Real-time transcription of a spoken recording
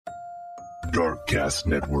Darkcast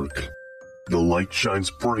Network. The light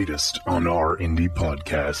shines brightest on our indie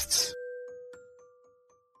podcasts.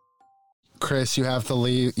 Chris, you have to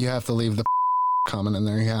leave the comment in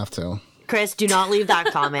there. You have to. Chris, do not leave that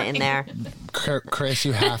comment in there. Chris,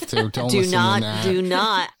 you have to. Don't listen to that. Do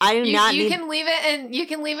not. I do not. You can leave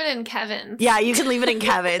it in Kevin's. Yeah, you can leave it in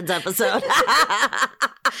Kevin's episode.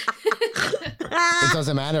 It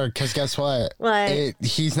doesn't matter because guess what? What?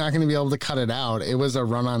 He's not going to be able to cut it out. It was a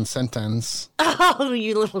run-on sentence. Oh,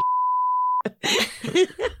 you little.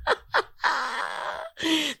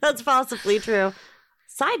 That's possibly true.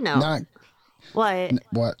 Side note. What?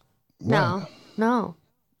 No.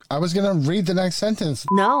 I was going to read the next sentence.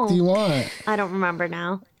 No. What do you want? I don't remember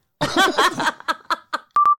now.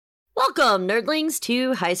 Welcome, nerdlings,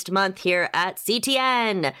 to Heist Month here at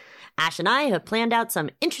CTN. Ash and I have planned out some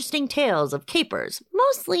interesting tales of capers,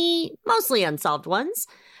 mostly unsolved ones.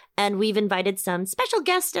 And we've invited some special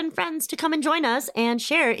guests and friends to come and join us and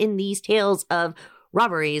share in these tales of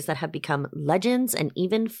robberies that have become legends and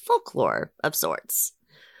even folklore of sorts.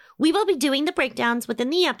 We will be doing the breakdowns within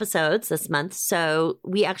the episodes this month, so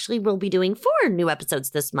we actually will be doing 4 new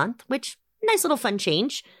episodes this month, which, nice little fun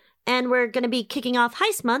change. And we're going to be kicking off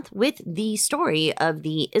Heist Month with the story of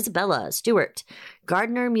the Isabella Stewart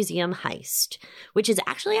Gardner Museum heist, which is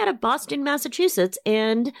actually out of Boston, Massachusetts,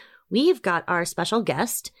 and we've got our special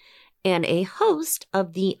guest and a host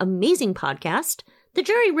of the amazing podcast, The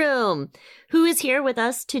Jury Room, who is here with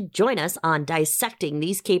us to join us on dissecting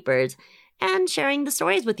these capers and sharing the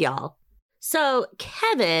stories with y'all. So,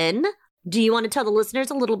 Kevin, do you want to tell the listeners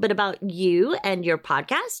a little bit about you and your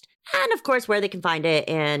podcast? And, of course, where they can find it.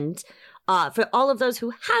 And for all of those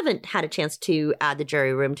who haven't had a chance to add The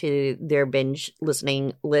Jury Room to their binge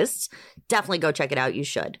listening lists, definitely go check it out. You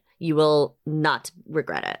should. You will not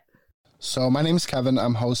regret it. So my name's Kevin.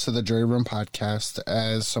 I'm host of the Jury Room podcast,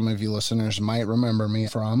 as some of you listeners might remember me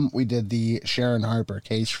from. We did the Sharon Harper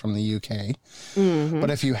case from the UK. Mm-hmm.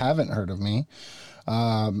 But if you haven't heard of me,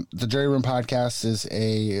 the Jury Room podcast is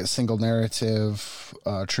a single narrative,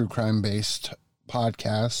 true crime-based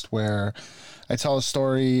podcast where I tell a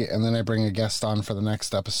story and then I bring a guest on for the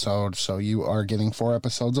next episode. So you are getting 4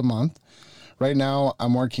 episodes a month. Right now,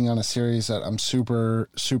 I'm working on a series that I'm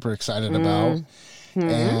super, super excited about.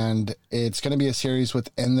 And it's going to be a series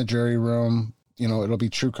within the Jury Room. You know, it'll be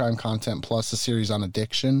true crime content plus a series on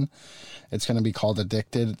addiction. It's going to be called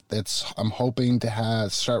Addicted. I'm hoping to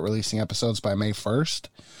start releasing episodes by May 1st.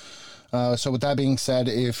 So with that being said,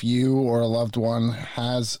 if you or a loved one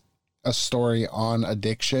has a story on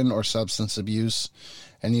addiction or substance abuse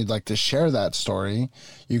and you'd like to share that story,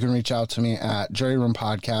 you can reach out to me at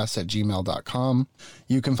juryroompodcast@gmail.com.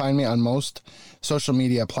 You can find me on most social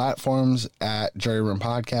media platforms at Jury Room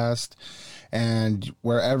Podcast. And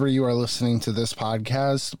wherever you are listening to this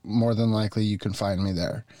podcast, more than likely you can find me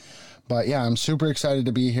there. But yeah, I'm super excited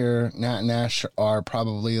to be here. Nat and Ash are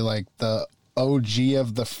probably like the OG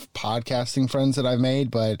of the podcasting friends that I've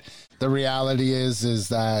made, but the reality is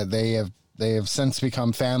that they have since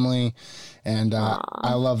become family, and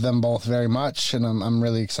I love them both very much, and I'm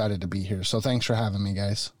really excited to be here. So thanks for having me,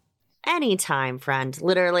 guys. Anytime, friend.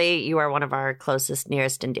 Literally, you are one of our closest,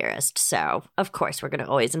 nearest, and dearest. So, of course, we're going to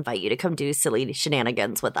always invite you to come do silly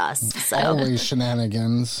shenanigans with us. So. Always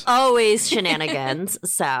shenanigans. Always shenanigans.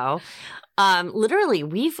 So, literally,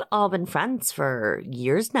 we've all been friends for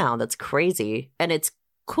years now. That's crazy. And it's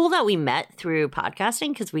cool that we met through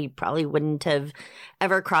podcasting because we probably wouldn't have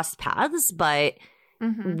ever crossed paths, but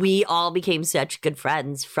we all became such good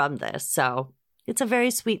friends from this. So it's a very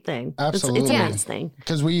sweet thing. Absolutely. It's a nice thing.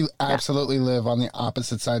 Because we absolutely live on the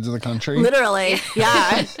opposite sides of the country. Literally.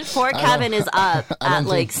 Yeah. Poor Kevin is up at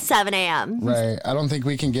like 7 a.m. Right. I don't think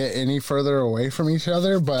we can get any further away from each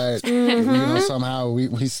other, but you know, somehow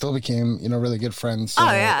we still became, you know, really good friends. So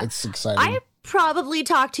it's exciting. I probably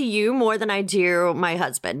talk to you more than I do my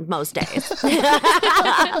husband most days.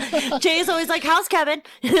 Jay's always like, "How's Kevin?"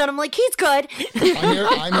 And I'm like, "He's good."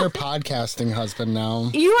 I'm your podcasting husband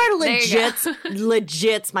now. You are legit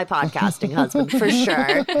my podcasting husband for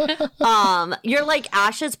sure. You're like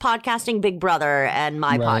Ash's podcasting big brother and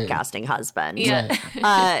my podcasting husband. Yeah.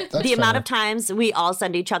 The amount of times we all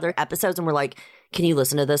send each other episodes and we're like, "Can you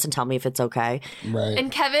listen to this and tell me if it's okay?" Right.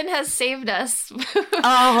 And Kevin has saved us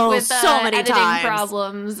with so many editing times.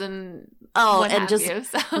 problems and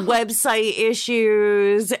website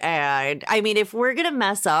issues. And I mean, if we're gonna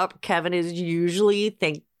mess up, Kevin is usually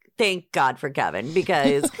thank God for Kevin,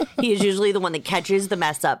 because he is usually the one that catches the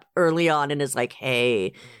mess up early on and is like,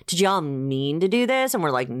 "Hey, did y'all mean to do this?" And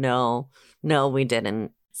we're like, no, we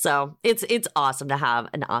didn't. So it's awesome to have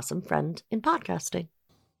an awesome friend in podcasting.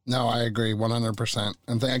 No, I agree 100%.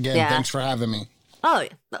 And again, Yeah. thanks for having me. Oh,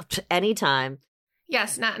 anytime.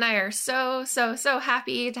 Yes, Nat and I are so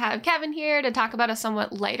happy to have Kevin here to talk about a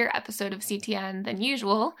somewhat lighter episode of CTN than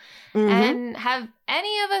usual. Mhm. And have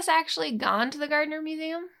any of us actually gone to the Gardner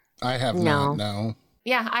Museum? I have No. not, no.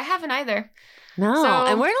 Yeah, I haven't either. No, So-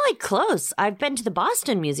 and we're like close. I've been to the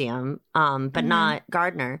Boston Museum, but not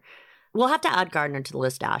Gardner. We'll have to add Gardner to the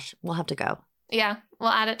list, Ash. We'll have to go. Yeah, we'll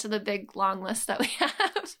add it to the big long list that we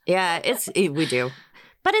have. Yeah, we do.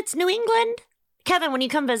 But it's New England. Kevin, when you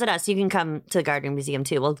come visit us, you can come to the Gardner Museum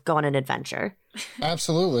too. We'll go on an adventure.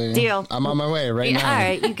 Absolutely. Deal. I'm on my way right All now.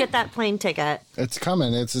 right, you get that plane ticket. It's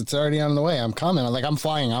coming. It's already on the way. I'm coming. I'm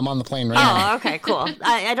flying. I'm on the plane right now. Oh, okay, cool.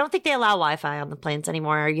 I don't think they allow Wi-Fi on the planes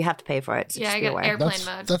anymore. You have to pay for it. So Yeah, just I be got aware. airplane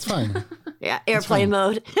mode. That's fine. Yeah, airplane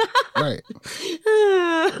mode. Right.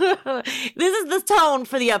 This is the tone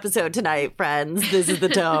for the episode tonight, friends. This is the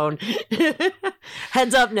tone.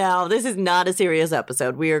 Heads up now. This is not a serious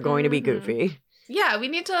episode. We are going to be goofy. Yeah, we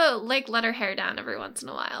need to let her hair down every once in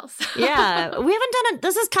a while. So. Yeah, we haven't done it.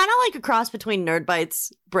 This is kind of like a cross between Nerd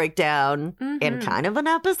Bites breakdown and kind of an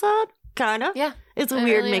episode. Kind of. Yeah, It's a it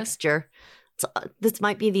weird really is. mixture. So, this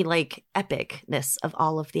might be the epicness of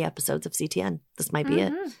all of the episodes of CTN. This might be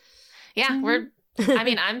it. Yeah,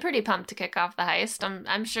 I'm pretty pumped to kick off the heist.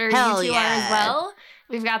 I'm sure Hell you two are yeah. as well.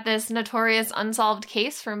 We've got this notorious unsolved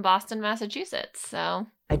case from Boston, Massachusetts. So,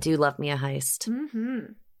 I do love me a heist.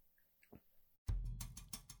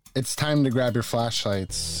 It's time to grab your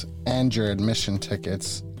flashlights and your admission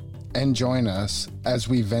tickets and join us as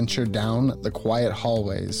we venture down the quiet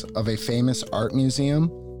hallways of a famous art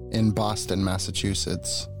museum in Boston,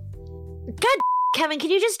 Massachusetts. God, Kevin,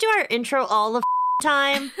 can you just do our intro all the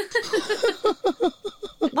time?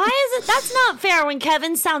 Why is it? That's not fair when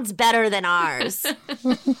Kevin sounds better than ours. All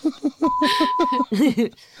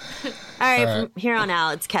right, from here on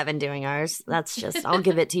out, it's Kevin doing ours. I'll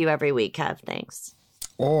give it to you every week, Kev. Thanks.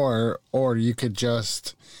 Or you could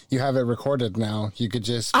just, you have it recorded now. You could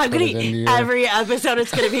just I'm put gonna it into your... every episode.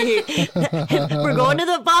 It's gonna be we're going to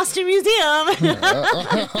the Boston Museum.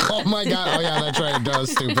 Oh my God. Oh yeah, that's right. It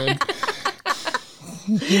does, stupid.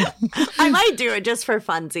 I might do it just for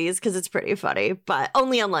funsies because it's pretty funny, but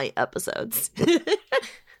only on light episodes.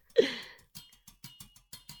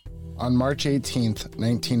 On March 18th,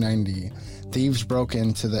 1990, thieves broke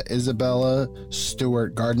into the Isabella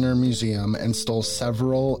Stewart Gardner Museum and stole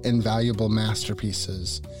several invaluable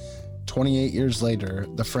masterpieces. 28 years later,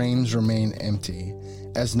 the frames remain empty,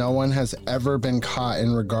 as no one has ever been caught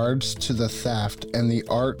in regards to the theft, and the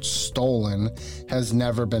art stolen has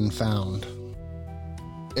never been found.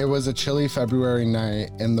 It was a chilly February night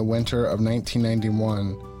in the winter of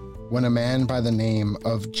 1991 when a man by the name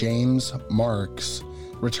of James Marks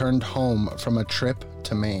returned home from a trip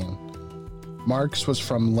to Maine. Marks was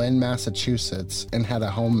from Lynn, Massachusetts, and had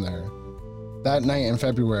a home there. That night in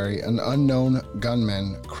February, an unknown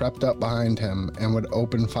gunman crept up behind him and would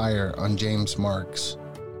open fire on James Marks.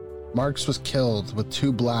 Marks was killed with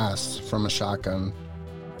 2 blasts from a shotgun.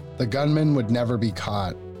 The gunman would never be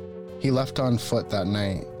caught. He left on foot that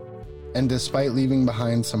night, and despite leaving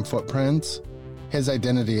behind some footprints, his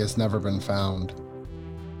identity has never been found.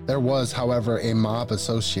 There was, however, a mob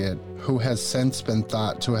associate who has since been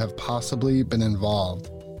thought to have possibly been involved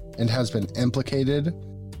and has been implicated,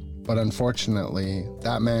 but unfortunately,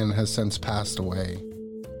 that man has since passed away.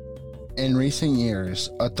 In recent years,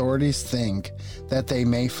 authorities think that they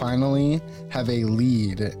may finally have a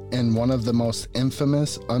lead in one of the most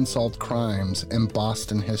infamous unsolved crimes in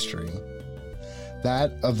Boston history.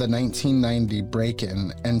 That of the 1990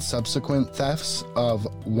 break-in and subsequent thefts of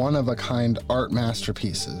one-of-a-kind art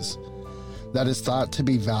masterpieces that is thought to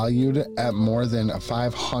be valued at more than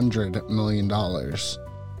 $500 million.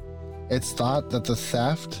 It's thought that the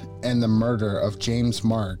theft and the murder of James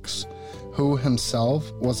Marks, who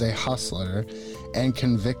himself was a hustler and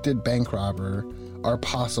convicted bank robber, are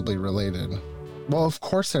possibly related. Well, of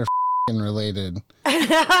course they're related.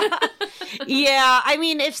 Yeah, I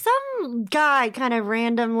mean, if some guy kind of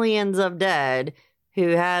randomly ends up dead who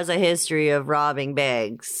has a history of robbing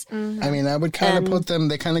banks, I mean, that would kind of put them,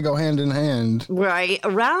 they kind of go hand in hand. right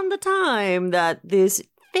around the time that this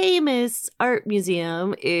famous art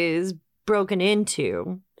museum is broken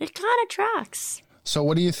into, it kind of tracks. So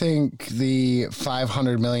what do you think the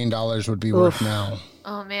 $500 million would be worth now?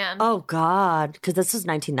 Oh man. Oh, God, because this was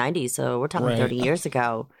 1990, so we're talking Right. 30 years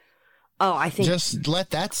ago. Oh, I think... Just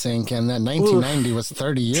let that sink in, that 1990 was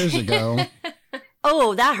 30 years ago.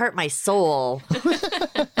 Oh, that hurt my soul.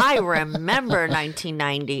 I remember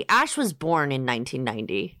 1990. Ash was born in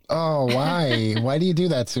 1990. Oh, why? Why do you do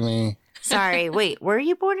that to me? Sorry, wait, were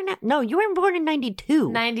you born in... No, you weren't born in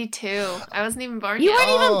 92. 92. I wasn't even born You yet.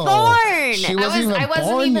 weren't even born! She wasn't I wasn't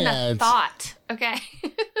born even yet. a thought. Okay.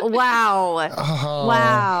 Wow. Oh,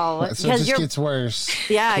 Wow. So it just gets worse.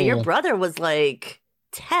 Yeah, Cool. your brother was like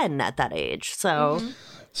 10 at that age. So,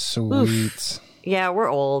 Sweet. yeah, we're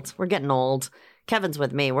old. We're getting old. Kevin's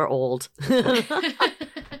with me. We're old.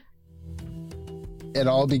 It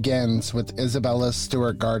all begins with Isabella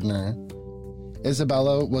Stewart Gardner.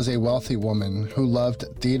 Isabella was a wealthy woman who loved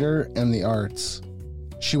theater and the arts.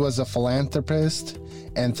 She was a philanthropist,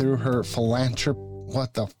 and through her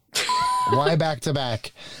What the... Why back to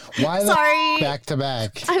back? Why the Sorry. back to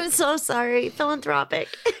back? I'm so sorry. Philanthropic.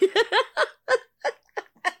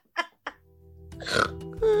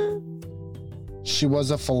 She was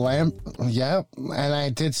a Yep, and I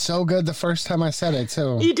did so good the first time I said it,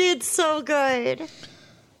 too. You did so good.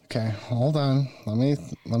 Okay, hold on. Let me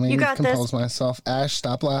You got compose this. myself. Ash,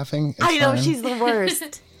 stop laughing. It's I know, fine. she's the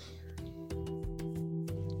worst.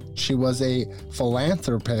 She was a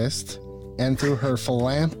philanthropist, and through her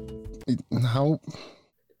No.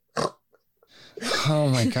 Oh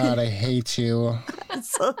my God, I hate you. I'm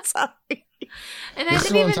so sorry. And I This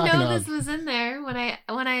is didn't what I'm even talking know about. this was in there when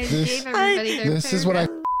I This- gave everybody their This is what I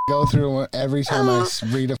paragraph. go through every time I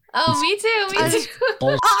read a Oh, me too. Me too.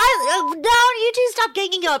 bullshit. No, you two stop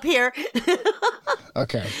ganging up here.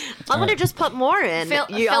 Okay. I'm going to just put more in.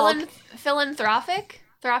 Philanthropic?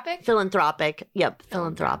 Philanthropic. Yep,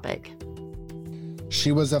 philanthropic.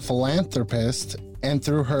 She was a philanthropist, and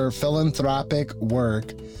through her philanthropic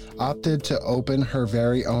work, opted to open her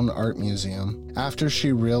very own art museum after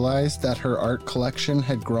she realized that her art collection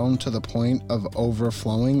had grown to the point of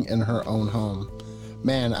overflowing in her own home.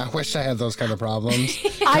 Man, I wish I had those kind of problems.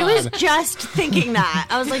 I was God, just thinking that.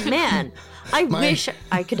 I was like, man, I wish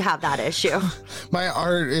I could have that issue. my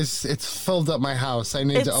art it's filled up my house. I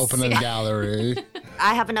need to open a gallery.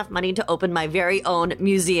 I have enough money to open my very own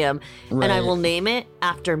museum, and I Right. will name it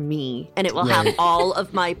after me, and it will have Right. all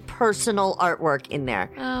of my personal artwork in there.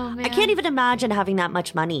 Oh, man. I can't even imagine having that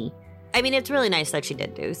much money. I mean, it's really nice that she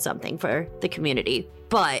did do something for the community,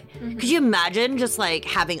 but could you imagine just like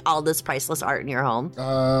having all this priceless art in your home?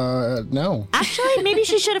 No. Actually, maybe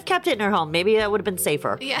she should have kept it in her home. Maybe that would have been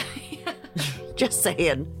safer. Yeah. Just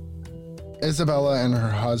saying. Isabella and her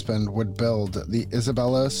husband would build the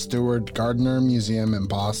Isabella Stewart Gardner Museum in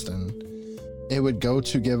Boston. It would go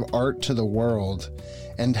to give art to the world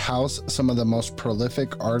and house some of the most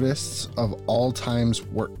prolific artists of all time's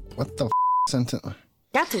work. What the sentence?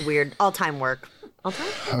 That's a weird all-time work. All-time?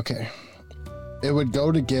 Okay. It would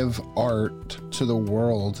go to give art to the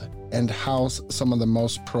world and house some of the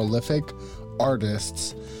most prolific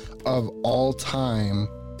artists of all time.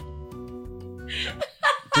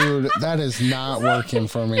 Dude, that is not working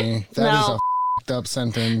for me. That is No. a f***ed up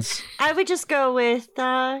sentence. I would just go with,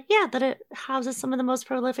 that it houses some of the most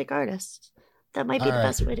prolific artists. That might be the All right.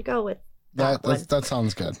 best way to go with that one. That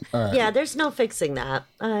sounds good. All right. Yeah, there's no fixing that.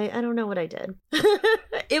 I don't know what I did.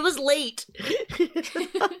 It was late.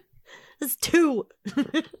 It's 2.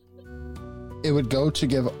 It would go to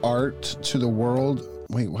give art to the world.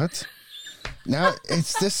 Wait, what? Now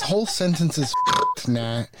it's this whole sentence is f***ed,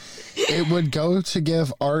 Nat. It would go to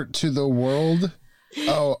give art to the world.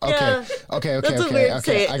 Oh, okay. Yeah. Okay. That's a weird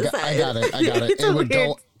I got it. It's a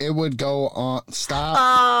weird- It would go on. Stop.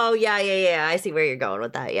 Oh, yeah. I see where you're going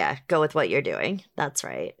with that. Yeah, go with what you're doing. That's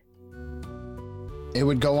right. It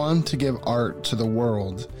would go on to give art to the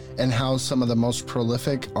world and house some of the most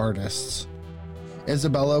prolific artists.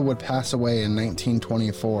 Isabella would pass away in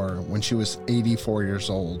 1924 when she was 84 years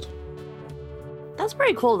old. That's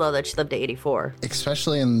pretty cool, though, that she lived to 84.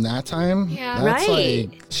 Especially in that time. Yeah. That's Right.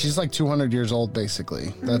 like, she's like 200 years old,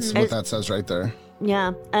 basically. That's what that says right there.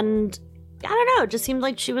 Yeah, and I don't know. It just seemed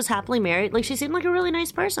like she was happily married. Like, she seemed like a really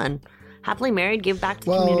nice person. Happily married, give back to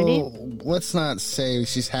the community. Well, let's not say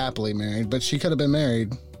she's happily married, but she could have been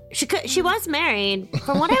married. She was married.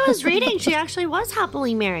 From what I was reading, she actually was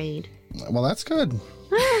happily married. Well, that's good.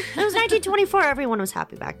 It was 1924. Everyone was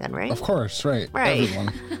happy back then, right? Of course, right. Right.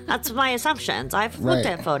 Everyone. That's my assumptions. I've looked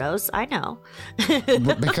Right. at photos. I know.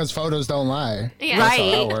 Because photos don't lie. Yeah. That's how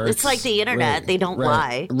that Right. works. It's like the internet. Right. They don't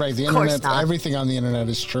lie. Right. The Of course internet, not. everything on the internet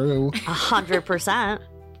is true. 100%.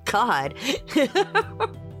 God.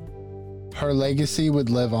 Her legacy would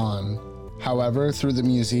live on. However, through the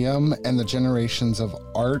museum and the generations of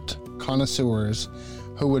art connoisseurs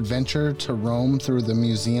who would venture to roam through the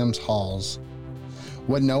museum's halls.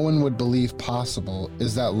 What no one would believe possible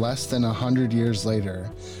is that less than 100 years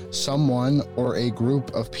later, someone or a group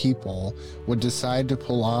of people would decide to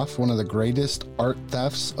pull off one of the greatest art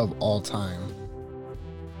thefts of all time.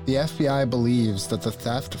 The FBI believes that the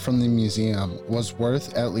theft from the museum was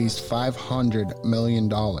worth at least $500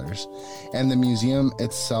 million, and the museum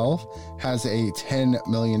itself has a $10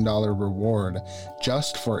 million reward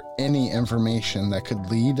just for any information that could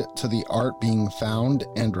lead to the art being found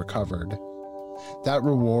and recovered. That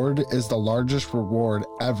reward is the largest reward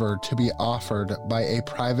ever to be offered by a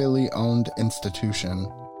privately owned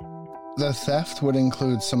institution. The theft would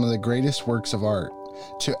include some of the greatest works of art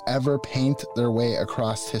to ever paint their way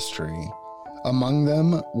across history. Among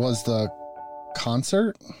them was the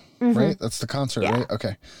concert, right? That's the concert, right?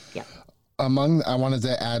 Okay. Yeah. I wanted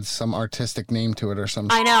to add some artistic name to it or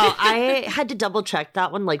something. I know. I had to double check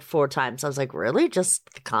that one like 4 times. I was like, really?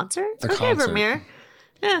 Just the concert? The concert. Vermeer.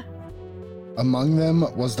 Yeah. Among them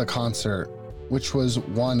was the concert, which was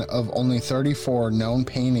one of only 34 known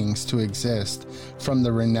paintings to exist from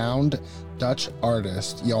the renowned Dutch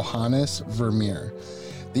artist Johannes Vermeer.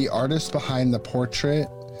 The artist behind the portrait,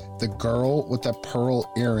 The Girl with the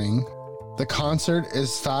Pearl Earring. The concert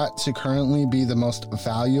is thought to currently be the most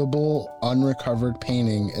valuable unrecovered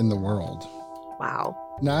painting in the world. Wow.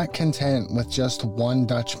 Not content with just one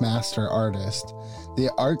Dutch master artist, the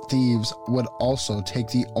art thieves would also take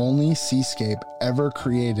the only seascape ever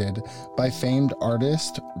created by famed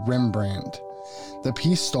artist Rembrandt. The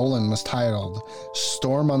piece stolen was titled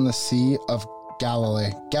Storm on the Sea of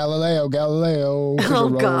Galilee. Galileo. Oh,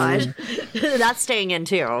 God. That's staying in,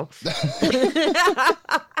 too.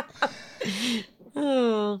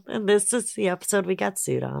 Oh, and this is the episode we got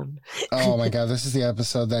sued on. Oh, my God. This is the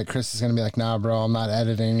episode that Chris is going to be like, nah, bro, I'm not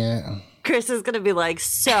editing it. Chris is going to be like,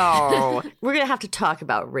 so we're going to have to talk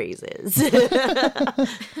about raises.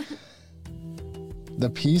 The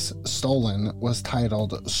piece stolen was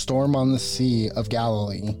titled Storm on the Sea of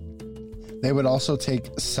Galilee. They would also take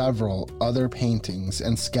several other paintings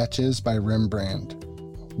and sketches by Rembrandt,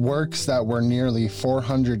 works that were nearly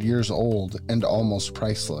 400 years old and almost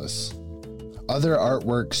priceless. Other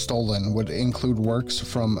artwork stolen would include works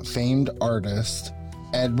from famed artist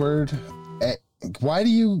Edward. Why do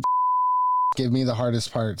you give me the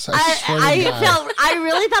hardest parts? I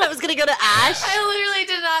really thought it was going to go to Ash. I literally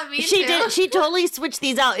did not mean to. She totally switched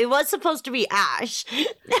these out. It was supposed to be Ash.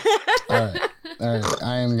 All right.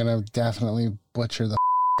 I am going to definitely butcher the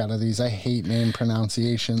out of these. I hate name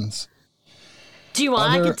pronunciations. Do you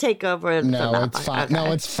want I can take over? No, it's fine. Okay.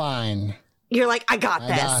 No, it's fine. You're like, I got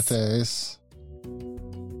this.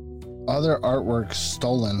 Other artworks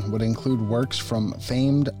stolen would include works from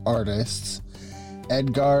famed artists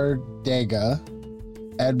Edgar Degas,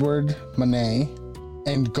 Edward Manet,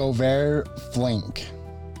 and Govert Flinck.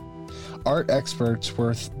 Art experts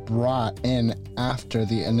were brought in after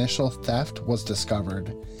the initial theft was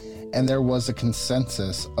discovered, and there was a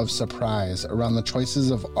consensus of surprise around the choices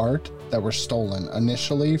of art that were stolen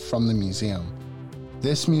initially from the museum.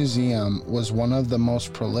 This museum was one of the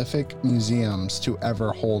most prolific museums to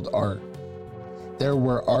ever hold art. There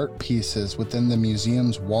were art pieces within the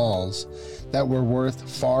museum's walls that were worth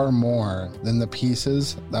far more than the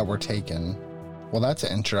pieces that were taken. Well, that's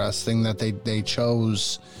interesting that they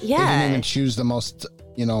chose. Yeah. They didn't even choose the most,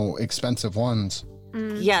 expensive ones.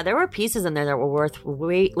 Yeah, there were pieces in there that were worth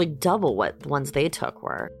double what the ones they took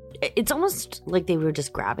were. It's almost like they were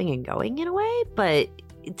just grabbing and going in a way, but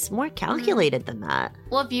it's more calculated than that.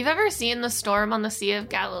 Well, if you've ever seen The Storm on the Sea of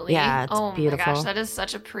Galilee, yeah, it's beautiful. My gosh, that is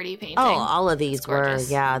such a pretty painting. Oh, all of these were,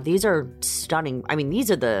 these are stunning. I mean,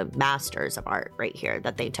 these are the masters of art right here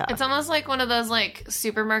that they took. It's almost like one of those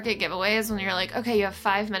supermarket giveaways when you're like, okay, you have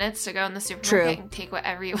 5 minutes to go in the supermarket and take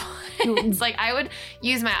whatever you want. It's like, I would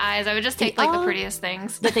use my eyes. I would just take the prettiest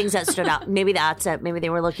things. The things that stood out. Maybe that's it. Maybe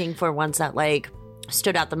they were looking for ones that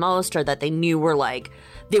stood out the most, or that they knew were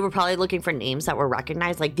they were probably looking for names that were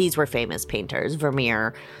recognized. These were famous painters,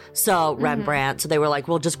 Vermeer, so Rembrandt. So they were like,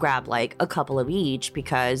 we'll just grab a couple of each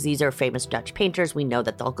because these are famous Dutch painters. We know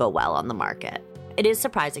that they'll go well on the market. It is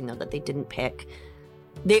surprising, though, that they didn't pick.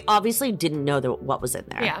 They obviously didn't know what was in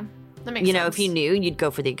there. Yeah, that makes sense. If you knew, you'd go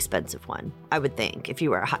for the expensive one, I would think. If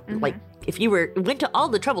you were, if you went to all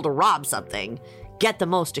the trouble to rob something, get the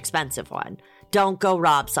most expensive one. Don't go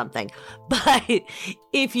rob something. But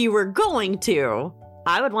if you were going to,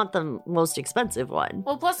 I would want the most expensive one.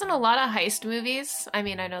 Well, plus in a lot of heist movies, I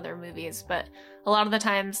mean, I know they're movies, but a lot of the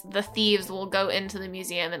times the thieves will go into the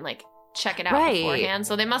museum and check it out beforehand.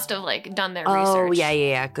 So they must have done their research. Oh,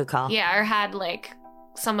 yeah. Good call. Yeah, or had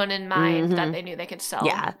someone in mind that they knew they could sell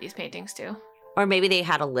these paintings to. Or maybe they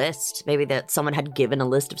had a list. Maybe that someone had given a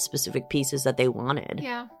list of specific pieces that they wanted.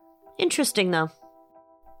 Yeah. Interesting, though.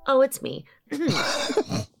 Oh, it's me.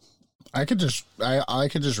 I could just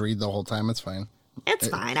read the whole time. It's fine. It's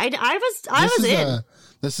fine. I was in.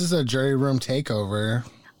 This is a jury room takeover.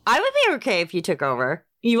 I would be okay if you took over.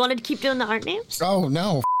 You wanted to keep doing the art names? Oh,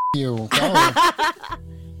 no. You. Go.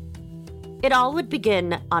 It all would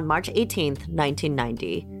begin on March 18th,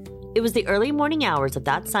 1990. It was the early morning hours of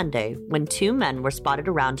that Sunday when two men were spotted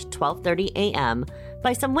around 12:30 a.m.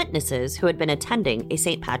 by some witnesses who had been attending a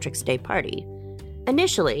St. Patrick's Day party.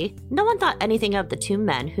 Initially, no one thought anything of the two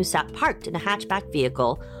men who sat parked in a hatchback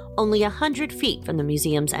vehicle only 100 feet from the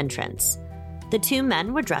museum's entrance. The two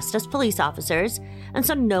men were dressed as police officers, and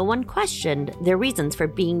so no one questioned their reasons for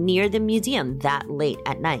being near the museum that late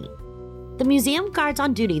at night. The museum guards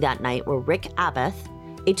on duty that night were Rick Abath,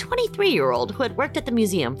 a 23-year-old who had worked at the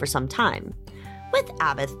museum for some time. With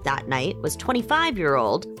Abath that night was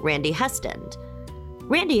 25-year-old Randy Heston.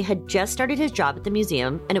 Randy had just started his job at the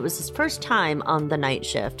museum, and it was his first time on the night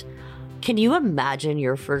shift. Can you imagine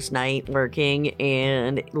your first night working,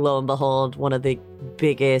 and lo and behold, one of the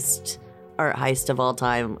biggest art heists of all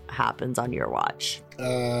time happens on your watch?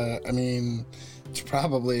 I mean, it's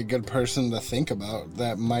probably a good person to think about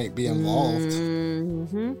that might be involved.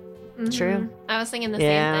 Mm-hmm. True. I was thinking the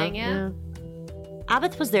same thing, yeah.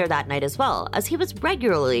 Abath was there that night as well, as he was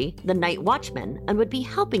regularly the night watchman and would be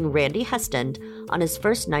helping Randy Heston on his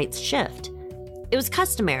first night's shift. It was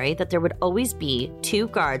customary that there would always be two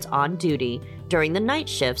guards on duty during the night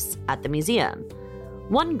shifts at the museum.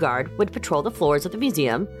 One guard would patrol the floors of the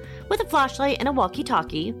museum with a flashlight and a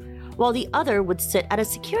walkie-talkie, while the other would sit at a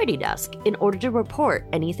security desk in order to report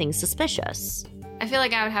anything suspicious. I feel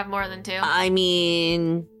like I would have more than two. I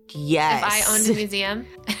mean, yes. If I owned a museum,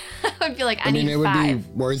 I would be like, I need it would 5.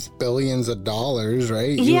 be worth billions of dollars,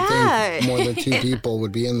 right? Yeah. You would think more than two people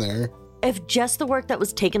would be in there. If just the work that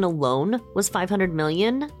was taken alone was $500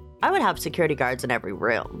 million, I would have security guards in every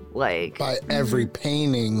room. Like, by every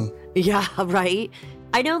painting. Yeah, right?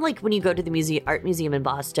 I know, like, when you go to the art museum in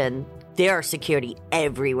Boston, there are security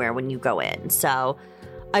everywhere when you go in. So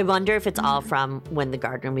I wonder if it's all from when the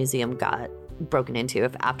Gardner Museum got broken into.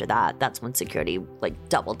 If after that, that's when security, like,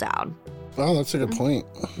 doubled down. Oh, that's a good point.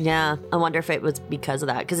 Yeah, I wonder if it was because of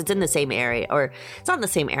that. Because it's in the same area, or it's not in the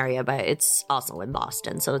same area, but it's also in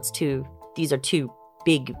Boston. So these are two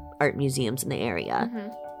big art museums in the area. Mm-hmm.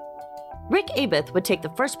 Rick Abath would take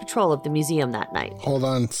the first patrol of the museum that night. Hold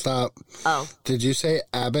on, stop. Oh. Did you say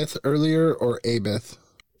Abath earlier or Abath?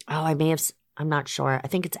 Oh, I'm not sure. I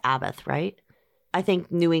think it's Abath, right? I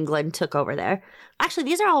think New England took over there. Actually,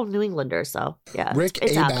 these are all New Englanders, so yeah. Rick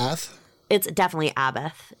Abath? It's definitely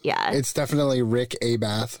Abath, yeah. It's definitely Rick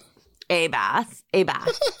Abath. Abath.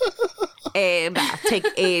 Abath. Take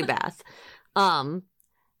Abath.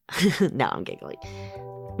 No, I'm giggling.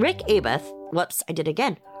 Rick Abath. Whoops, I did it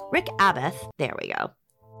again. Rick Abath. There we go.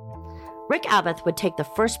 Rick Abath would take the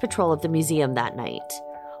first patrol of the museum that night.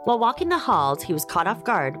 While walking the halls, he was caught off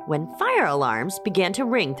guard when fire alarms began to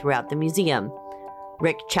ring throughout the museum.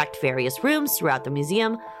 Rick checked various rooms throughout the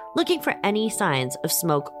museum, looking for any signs of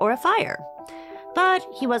smoke or a fire. But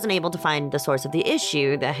he wasn't able to find the source of the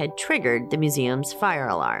issue that had triggered the museum's fire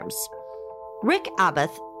alarms. Rick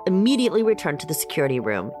Abath immediately returned to the security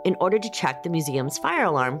room in order to check the museum's fire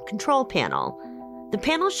alarm control panel. The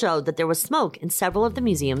panel showed that there was smoke in several of the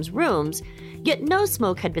museum's rooms, yet no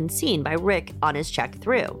smoke had been seen by Rick on his check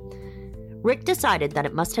through. Rick decided that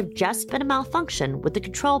it must have just been a malfunction with the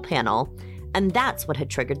control panel, and that's what had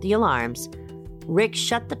triggered the alarms. Rick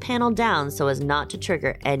shut the panel down so as not to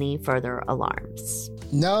trigger any further alarms.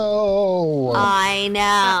 No! I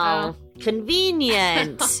know.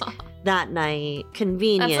 Convenient. That night.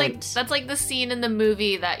 Convenient. That's like the scene in the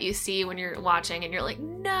movie that you see when you're watching and you're like,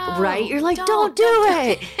 no. Right? You're like, don't do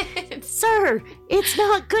it. Sir, it's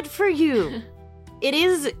not good for you. It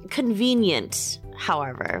is convenient,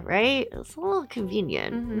 however, right? It's a little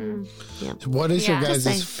convenient. Mm-hmm. Yeah. What is your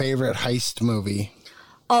guys' favorite heist movie?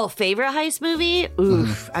 Oh, favorite heist movie?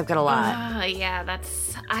 Oof, I've got a lot. Yeah,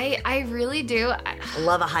 I really do. I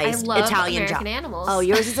love a heist. I love Italian American Job. Animals. Oh,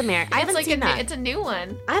 yours is American. I haven't seen that. It's a new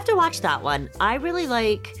one. I have to watch that one. I really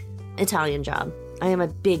like Italian Job. I am a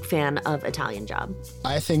big fan of Italian Job.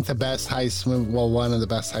 I think the best heist movie, well, one of the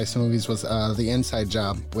best heist movies was The Inside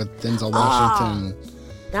Job with Denzel Washington.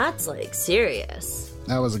 That's like serious.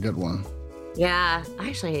 That was a good one. Yeah,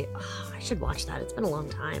 actually, I should watch that. It's been a long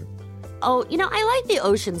time. Oh, you know, I like the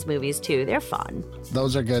Oceans movies too. They're fun.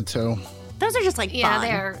 Those are good too. Those are just like fun.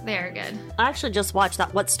 They're good. I actually just watched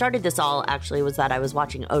that. What started this all actually was that I was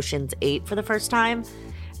watching Oceans 8 for the first time.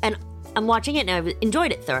 And I'm watching it and I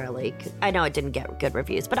enjoyed it thoroughly. I know it didn't get good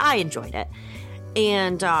reviews, but I enjoyed it.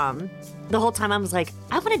 And the whole time I was like,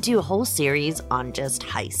 I want to do a whole series on just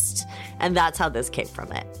heist. And that's how this came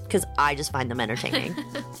from it. Because I just find them entertaining.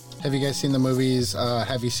 Have you guys seen the movies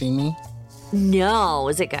Have You Seen Me? No.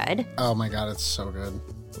 Is it good? Oh my God, it's so good.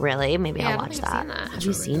 Really? Maybe I'll watch that. Have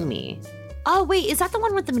you seen me? Oh, wait. Is that the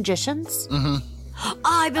one with the magicians? Mm-hmm. Oh,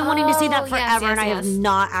 I've been wanting to see that forever, and I have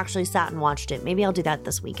not actually sat and watched it. Maybe I'll do that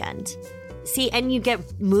this weekend. See, and you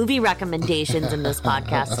get movie recommendations in this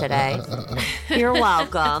podcast today. You're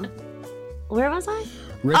welcome. Where was I?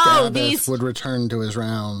 Rick Abbott would return to his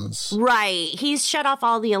rounds. Right. He's shut off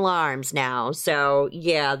all the alarms now. So,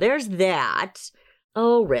 yeah, there's that.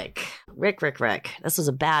 Oh, Rick. Rick. This was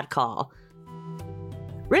a bad call.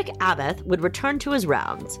 Rick Abbott would return to his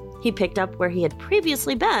rounds. He picked up where he had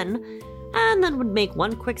previously been, and then would make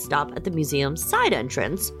one quick stop at the museum's side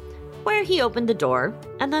entrance, where he opened the door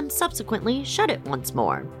and then subsequently shut it once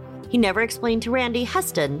more. He never explained to Randy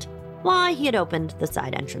Heston why he had opened the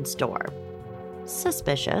side entrance door.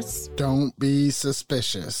 Suspicious. Don't be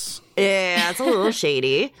suspicious. Yeah, it's a little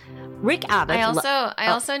shady. Rick Abbott. I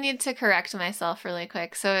also need to correct myself really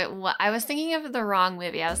quick. So I was thinking of the wrong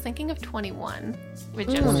movie. I was thinking of 21 with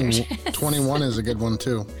Jeff Sturgis. 21 is a good one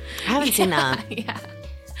too. I haven't seen that. Yeah.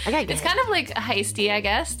 It's kind of like heisty, I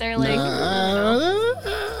guess. They're like,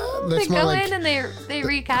 they go in and they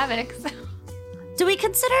wreak havoc. So. Do we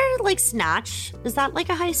consider like Snatch? Is that like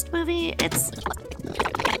a heist movie? It's.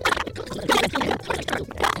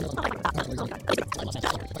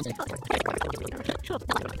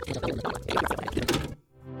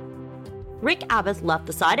 Rick Abbott left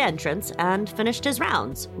the side entrance and finished his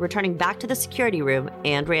rounds, returning back to the security room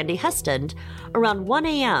and Randy Heston around 1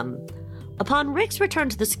 a.m. Upon Rick's return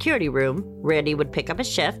to the security room, Randy would pick up his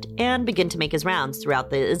shift and begin to make his rounds throughout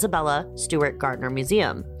the Isabella Stewart Gardner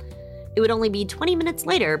Museum. It would only be 20 minutes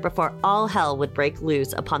later before all hell would break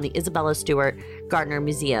loose upon the Isabella Stewart Gardner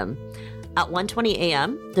Museum. At 1:20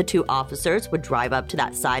 a.m., the two officers would drive up to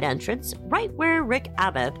that side entrance, right where Rick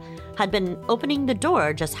Abbott had been opening the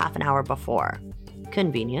door just half an hour before.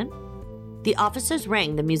 Convenient. The officers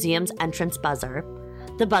rang the museum's entrance buzzer.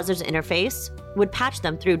 The buzzer's interface would patch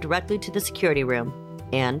them through directly to the security room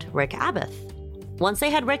and Rick Abbott. Once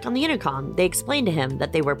they had Rick on the intercom, they explained to him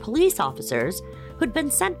that they were police officers who'd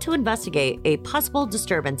been sent to investigate a possible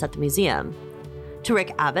disturbance at the museum. To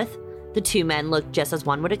Rick Abbott, the two men looked just as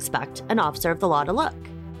one would expect an officer of the law to look.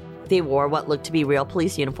 They wore what looked to be real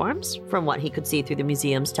police uniforms, from what he could see through the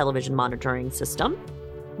museum's television monitoring system.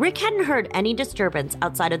 Rick hadn't heard any disturbance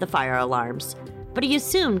outside of the fire alarms, but he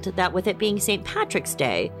assumed that with it being St. Patrick's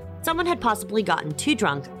Day, someone had possibly gotten too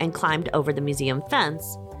drunk and climbed over the museum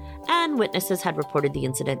fence, and witnesses had reported the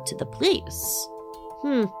incident to the police.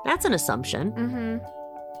 That's an assumption. Mm-hmm.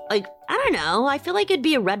 Like, I don't know. I feel like it'd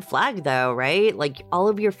be a red flag, though, right? Like, all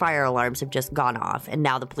of your fire alarms have just gone off, and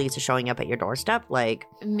now the police are showing up at your doorstep. Like,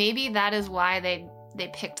 maybe that is why they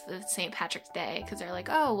picked the St. Patrick's Day, because they're like,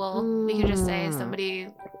 oh, well, we could just say somebody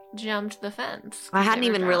jumped the fence. I hadn't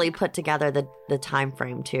even really put together the time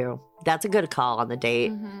frame, too. That's a good call on the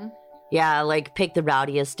date. Mm-hmm. Yeah, like, pick the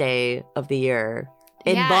rowdiest day of the year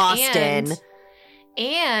in Boston.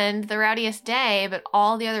 And the rowdiest day, but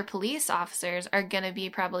all the other police officers are going to be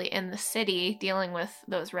probably in the city dealing with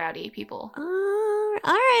those rowdy people. All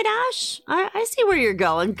right, Ash. I see where you're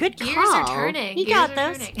going. Good call. Gears are turning. You got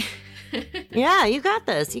this. Yeah, you got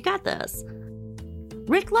this.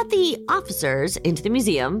 Rick let the officers into the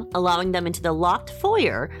museum, allowing them into the locked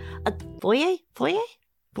foyer. Foyer?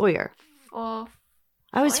 Foyer. I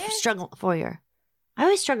always struggle. Foyer. I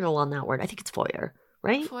always struggle on that word. I think it's foyer.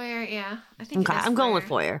 Right? Foyer, yeah. I think okay, I'm going with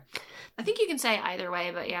foyer. I think you can say either way,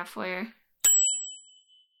 but yeah, foyer.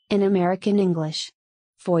 In American English,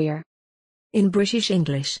 foyer. In British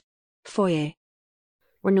English, foyer.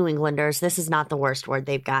 We're New Englanders. This is not the worst word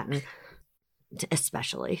they've gotten.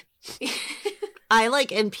 Especially. I like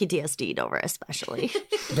PTSD'd over especially.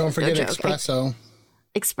 Don't forget espresso.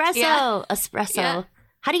 Espresso. Yeah. Espresso. Yeah.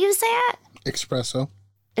 How do you say it? Espresso.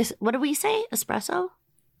 What do we say? Espresso?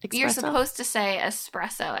 Espresso? You're supposed to say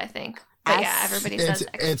espresso, I think. But yeah, everybody says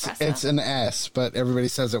espresso. It's an S, but everybody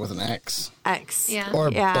says it with an X. X. Yeah. Or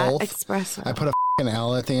both. Espresso. I put a f***ing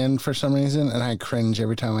L at the end for some reason, and I cringe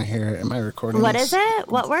every time I hear it in my recording. What is it?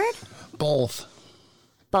 What word? Both.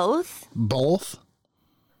 Both? Both.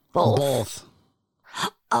 Both. Both.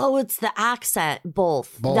 Oh, it's the accent.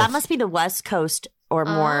 Both. That must be the West Coast or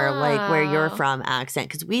more like where you're from accent.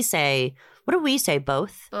 Because we say... What do we say?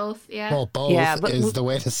 Both? Both, yeah. Well, both is the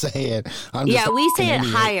way to say it. We say it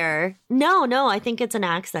higher. No, I think it's an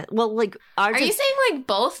accent. Well, like ours. Are you saying like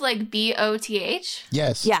both, like BOTH?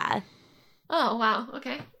 Yes. Yeah. Oh, wow.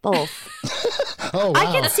 Okay. Both. Oh, wow. I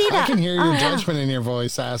can see that. I can hear your judgment in your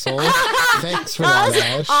voice, asshole. Thanks for that,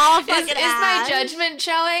 Ash. Oh, is my judgment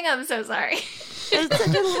showing? I'm so sorry. It's such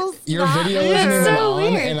a little Your snot. video isn't even so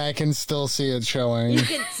on, weird. and I can still see it showing. You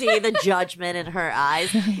can see the judgment in her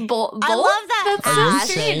eyes. Both? I love that. That's Are you Ash.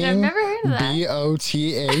 strange. I've saying never heard of that.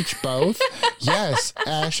 BOTH, both? Yes,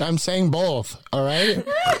 Ash, I'm saying both, all right?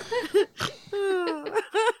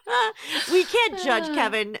 We can't judge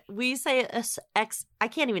Kevin. We say X. I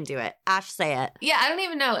can't even do it. Ash, say it. Yeah, I don't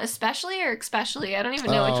even know. Especially or especially? I don't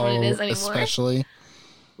even know which one it is anymore. Especially.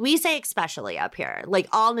 We say especially up here. Like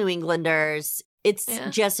all New Englanders, it's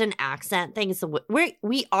just an accent thing. It's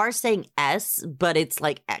we are saying S, but it's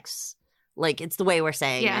like X. Like it's the way we're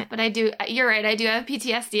saying it. But I do. You're right. I do have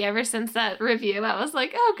PTSD ever since that review. I was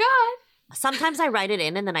like, oh God. Sometimes I write it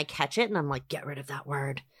in and then I catch it and I'm like, get rid of that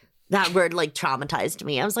word. That word like traumatized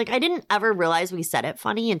me. I was like, I didn't ever realize we said it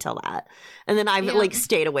funny until that. And then I've like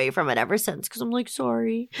stayed away from it ever since because I'm like,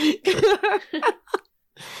 sorry.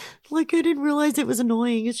 Like I didn't realize it was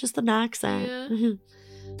annoying. It's just an accent. Yeah.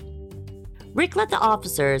 Rick let the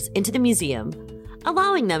officers into the museum,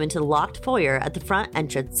 allowing them into the locked foyer at the front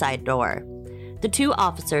entrance side door. The two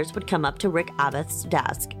officers would come up to Rick Abbeth's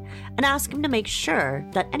desk and ask him to make sure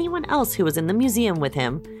that anyone else who was in the museum with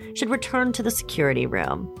him should return to the security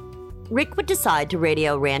room. Rick would decide to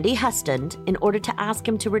radio Randy Heston in order to ask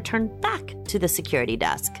him to return back to the security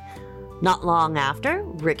desk. Not long after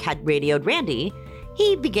Rick had radioed Randy,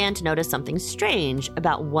 he began to notice something strange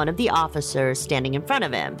about one of the officers standing in front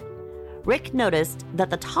of him. Rick noticed that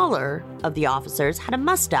the taller of the officers had a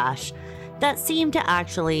mustache that seemed to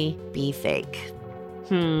actually be fake.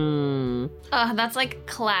 Oh, that's like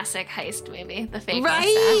classic heist movie. The fake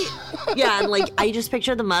Right? mustache. Yeah, and like I just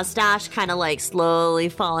picture the mustache kind of like slowly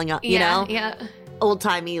falling up, you know? Yeah.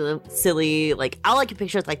 Old-timey, silly, like all I can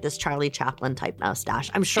picture is like this Charlie Chaplin type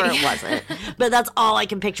mustache. I'm sure it wasn't, but that's all I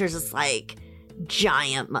can picture is this like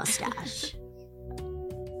giant mustache.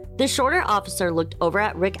 The shorter officer looked over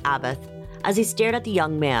at Rick Abbeth as he stared at the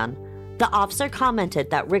young man. The officer commented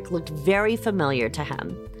that Rick looked very familiar to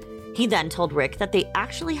him. He then told Rick that they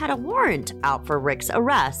actually had a warrant out for Rick's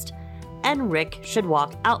arrest, and Rick should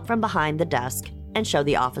walk out from behind the desk and show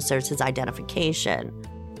the officers his identification.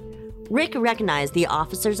 Rick recognized the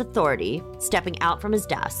officer's authority, stepping out from his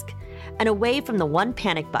desk and away from the one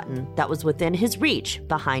panic button that was within his reach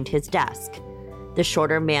behind his desk. The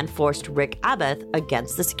shorter man forced Rick Abbeth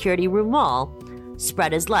against the security room wall,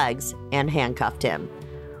 spread his legs, and handcuffed him.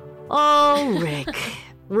 Oh, Rick.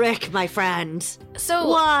 Rick, my friend. So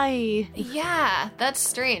why? Yeah, that's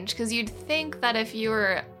strange because you'd think that if you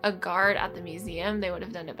were a guard at the museum, they would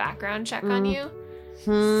have done a background check on you.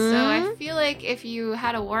 So I feel like if you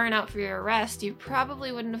had a warrant out for your arrest, you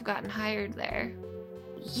probably wouldn't have gotten hired there.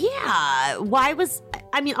 Yeah. Why was,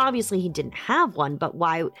 I mean, obviously he didn't have one, but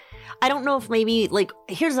why? I don't know if maybe, like,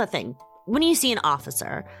 here's the thing. When you see an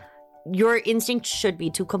officer, your instinct should be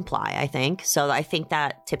to comply, I think. So I think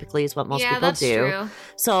that typically is what most people that's do. True.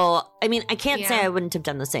 So, I mean, I can't say I wouldn't have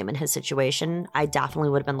done the same in his situation. I definitely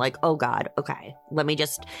would have been like, oh God, okay, let me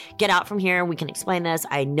just get out from here. We can explain this.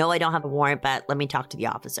 I know I don't have a warrant, but let me talk to the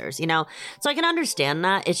officers, you know? So I can understand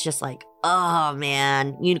that. It's just like, oh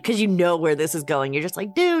man, because you know where this is going. You're just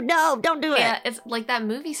like, dude, no, don't do it. Yeah, it's like that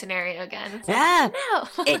movie scenario again. It's yeah.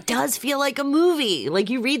 Like, no. It does feel like a movie. Like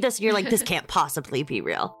you read this and you're like, this can't possibly be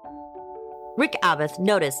real. Rick Abbeth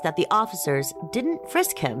noticed that the officers didn't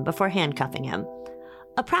frisk him before handcuffing him,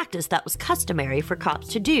 a practice that was customary for cops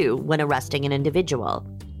to do when arresting an individual.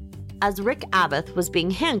 As Rick Abbeth was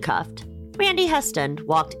being handcuffed, Randy Heston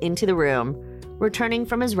walked into the room, returning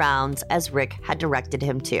from his rounds as Rick had directed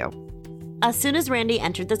him to. As soon as Randy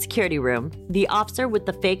entered the security room, the officer with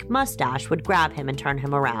the fake mustache would grab him and turn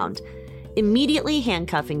him around, immediately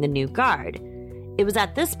handcuffing the new guard. It was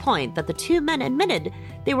at this point that the two men admitted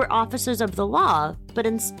they were officers of the law, but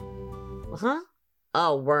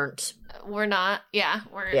weren't. We're not. Yeah,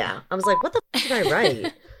 we're. Yeah. I was like, what the f*** did I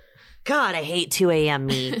write? God, I hate 2 a.m.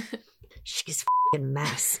 me. She's a f***ing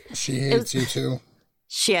mess. She hates you too.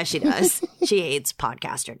 Yeah, she does. She hates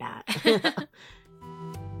podcaster Nat.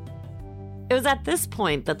 It was at this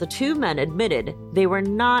point that the two men admitted they were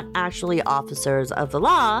not actually officers of the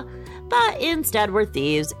law, but instead were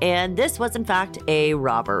thieves, and this was in fact a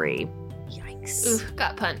robbery. Yikes. Ooh,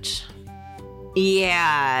 got punch.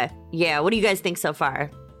 Yeah. What do you guys think so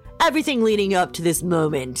far? Everything leading up to this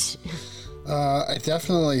moment. I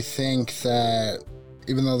definitely think that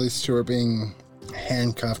even though these two are being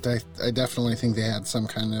handcuffed, I definitely think they had some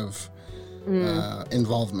kind of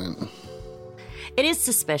involvement. It is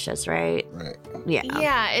suspicious, right? Right. Yeah.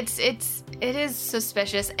 Yeah, it is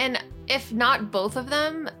suspicious. And if not both of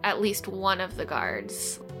them, at least one of the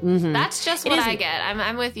guards. Mm-hmm. That's just what I get.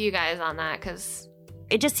 I'm with you guys on that because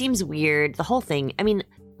it just seems weird. The whole thing. I mean,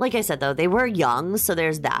 Like I said, though, they were young, so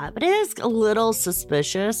there's that. But it is a little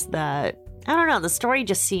suspicious that, I don't know, the story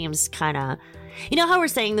just seems kind of... You know how we're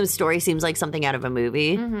saying the story seems like something out of a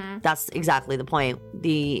movie? Mm-hmm. That's exactly the point.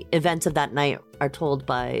 The events of that night are told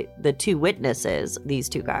by the two witnesses, these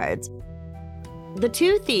two guards. The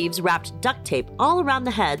two thieves wrapped duct tape all around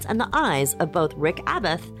the heads and the eyes of both Rick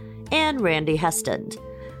Abath and Randy Heston.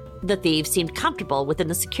 The thieves seemed comfortable within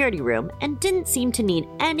the security room and didn't seem to need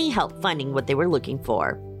any help finding what they were looking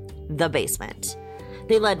for: the basement.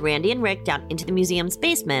 They led Randy and Rick down into the museum's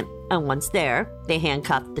basement, and once there, they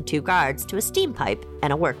handcuffed the two guards to a steam pipe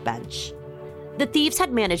and a workbench. The thieves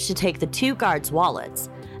had managed to take the two guards' wallets,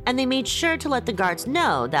 and they made sure to let the guards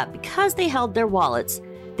know that because they held their wallets,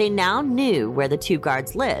 they now knew where the two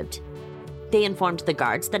guards lived. They informed the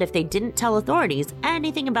guards that if they didn't tell authorities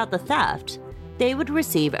anything about the theft, they would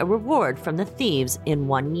receive a reward from the thieves in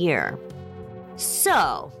 1 year.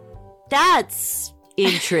 So, that's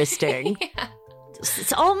interesting. Yeah.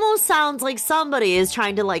 It almost sounds like somebody is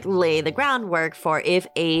trying to lay the groundwork for if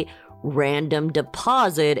a random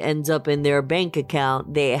deposit ends up in their bank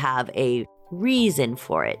account, they have a reason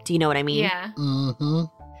for it. Do you know what I mean? Yeah. Mm-hmm.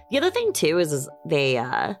 The other thing too is they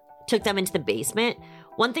took them into the basement.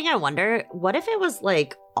 One thing I wonder, what if it was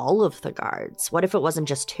all of the guards? What if it wasn't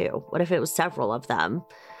just two? What if it was several of them?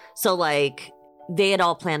 So they had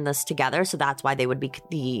all planned this together, so that's why they would be,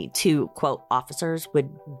 the two, quote, officers would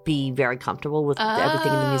be very comfortable with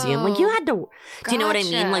everything in the museum. You had to, do you know what I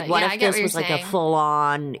mean? What if this was a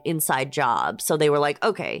full-on inside job? So they were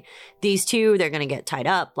okay, these two, they're going to get tied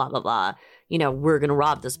up, blah, blah, blah. We're going to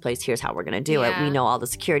rob this place. Here's how we're going to do it. We know all the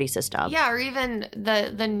security system. Yeah, or even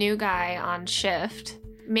the new guy on shift.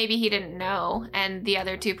 Maybe he didn't know, and the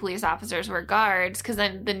other two police officers were guards, because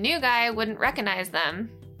then the new guy wouldn't recognize them.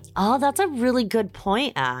 Oh, that's a really good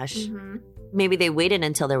point, Ash. Mm-hmm. Maybe they waited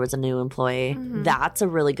until there was a new employee. Mm-hmm. That's a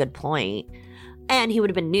really good point. And he would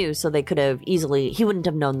have been new, so they could have he wouldn't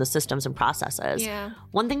have known the systems and processes. Yeah.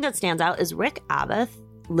 One thing that stands out is Rick Abath,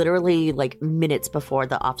 literally minutes before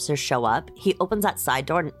the officers show up, he opens that side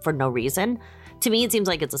door for no reason. To me, it seems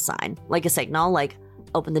like it's a sign, a signal,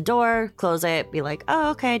 open the door, close it, be oh,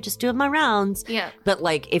 okay, just doing my rounds. Yeah. But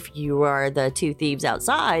if you are the two thieves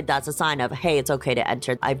outside, that's a sign of, hey, it's okay to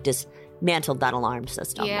enter. I've dismantled that alarm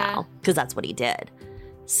system now. Because that's what he did.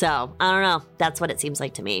 So, I don't know. That's what it seems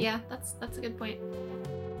like to me. Yeah, that's a good point.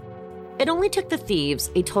 It only took the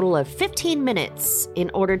thieves a total of 15 minutes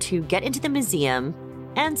in order to get into the museum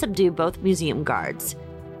and subdue both museum guards.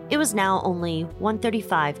 It was now only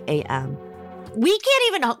 1:35 a.m. We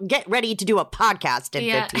can't even get ready to do a podcast in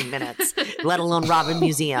 15 minutes, let alone rob a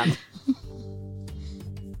museum.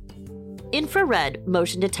 Infrared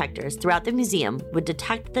motion detectors throughout the museum would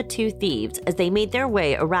detect the two thieves as they made their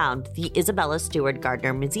way around the Isabella Stewart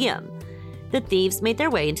Gardner Museum. The thieves made their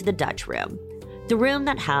way into the Dutch Room, the room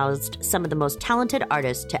that housed some of the most talented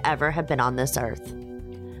artists to ever have been on this earth.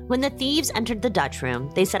 When the thieves entered the Dutch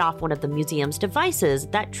Room, they set off one of the museum's devices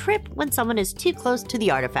that trip when someone is too close to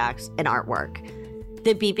the artifacts and artwork.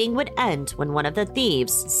 The beeping would end when one of the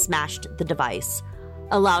thieves smashed the device,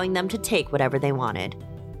 allowing them to take whatever they wanted.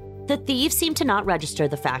 The thieves seemed to not register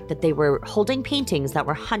the fact that they were holding paintings that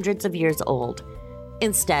were hundreds of years old.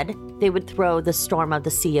 Instead, they would throw The Storm of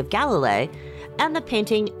the Sea of Galilee and the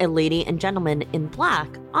painting A Lady and Gentleman in Black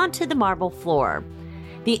onto the marble floor.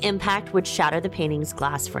 The impact would shatter the painting's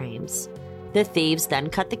glass frames. The thieves then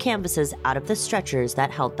cut the canvases out of the stretchers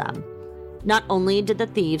that held them. Not only did the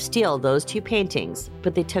thieves steal those two paintings,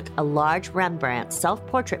 but they took a large Rembrandt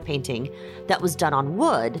self-portrait painting that was done on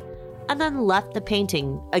wood and then left the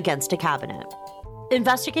painting against a cabinet.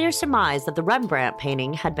 Investigators surmised that the Rembrandt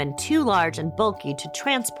painting had been too large and bulky to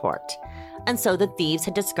transport, and so the thieves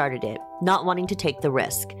had discarded it, not wanting to take the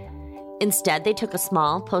risk. Instead, they took a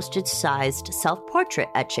small postage-sized self-portrait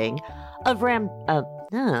etching of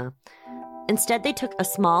Instead, they took a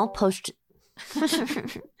small postage...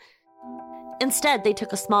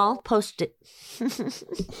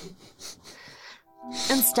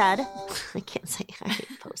 Instead, I can't say I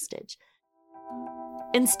hate postage.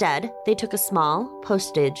 Instead, they took a small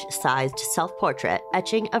postage-sized self-portrait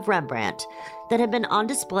etching of Rembrandt that had been on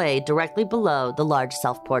display directly below the large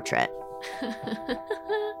self-portrait.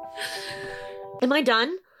 Am I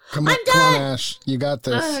done? I'm done! Come on, Ash. You got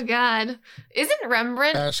this. Oh, God. Isn't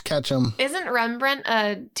Rembrandt... Ash, catch him. Isn't Rembrandt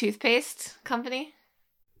a toothpaste company?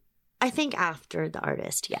 I think after the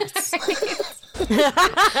artist, yes. All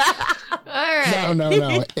right.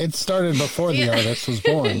 No. It started before the artist was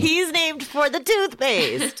born. He's named for the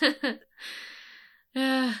toothpaste.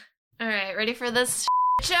 All right, ready for this?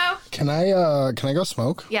 show. Can I go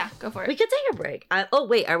smoke? Yeah, go for We it. could take a break. Oh,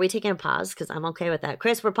 wait. Are we taking a pause? Because I'm okay with that.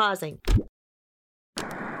 Chris, we're pausing.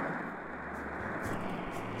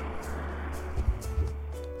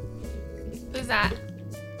 Who's that?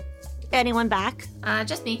 Anyone back?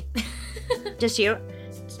 Just me. Just you?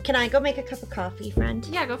 Can I go make a cup of coffee, friend?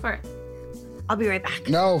 Yeah, go for it. I'll be right back.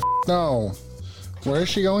 No, no. Where is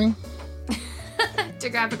she going? To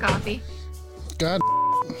grab a coffee. God.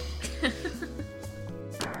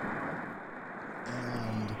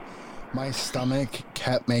 And my stomach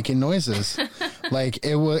kept making noises. Like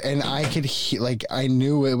it was, and I could I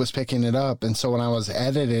knew it was picking it up. And so when I was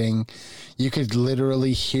editing, you could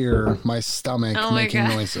literally hear my stomach making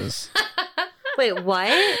noises. Wait, what?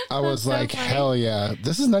 I was so like, funny. hell yeah.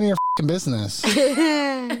 This is none of your fucking business.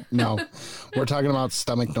 No, we're talking about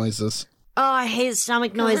stomach noises. Oh, I hate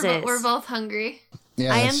stomach noises. We're both hungry.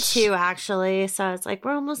 Yeah, I am too, actually. So it's like,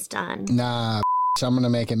 we're almost done. Nah, I'm going to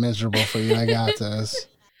make it miserable for you. I got this.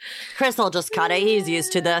 Chris will just cut it. He's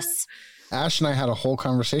used to this. Ash and I had a whole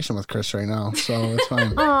conversation with Chris right now, so it's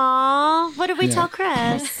fine. Aw, what did we Yeah. tell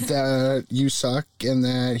Chris? That you suck and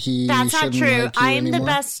that he That's not shouldn't true. like you I'm anymore. the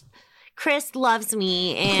best. Chris loves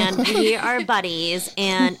me, and we are buddies,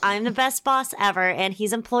 and I'm the best boss ever, and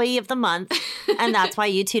he's employee of the month, and that's why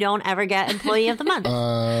you two don't ever get employee of the month.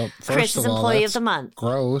 First Chris is of all, employee of that's the month.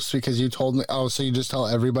 gross because you told me. Oh, so you just tell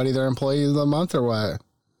everybody they're employee of the month or what?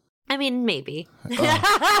 I mean, maybe. Fair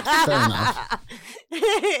enough.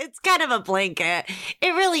 It's kind of a blanket.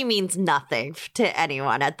 It really means nothing to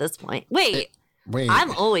anyone at this point. Wait, Wait,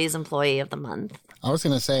 I'm always employee of the month. I was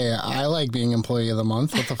gonna say I like being employee of the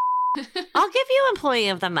month. What the? I'll give you employee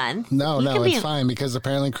of the month. No, You no, can be it's fine because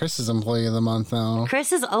apparently Chris is employee of the month now.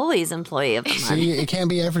 Chris is always employee of the month. See, it can't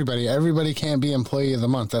be everybody. Everybody can't be employee of the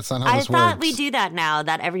month. That's not how I this thought works. we do that now,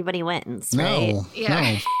 that everybody wins, right? No,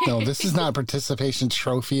 Yeah. no. This is not participation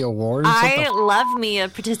trophy awards. What I the love me a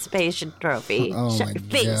participation trophy. Oh Shut my your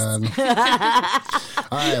face. god!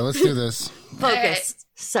 All right, let's do this. Focus. Alright.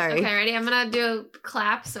 Sorry. Okay, ready? I'm gonna do a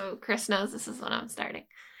clap so Chris knows this is when I'm starting.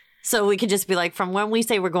 So we could just be like, from when we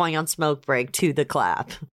say we're going on smoke break to the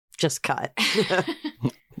clap, just cut.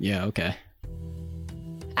 Yeah, okay.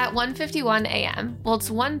 At 1:51 a.m.,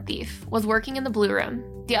 whilst one thief was working in the Blue Room,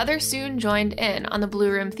 the other soon joined in on the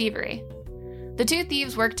Blue Room thievery. The two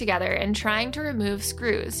thieves worked together in trying to remove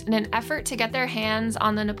screws in an effort to get their hands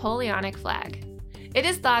on the Napoleonic flag. It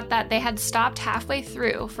is thought that they had stopped halfway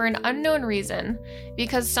through for an unknown reason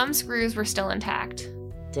because some screws were still intact.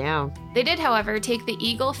 Damn. They did, however, take the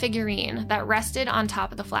eagle figurine that rested on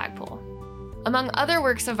top of the flagpole. Among other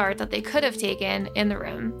works of art that they could have taken in the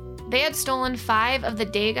room, they had stolen 5 of the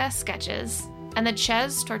Degas sketches and the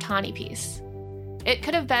Ches Tortani piece. It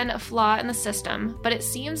could have been a flaw in the system, but it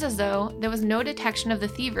seems as though there was no detection of the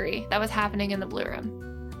thievery that was happening in the Blue Room.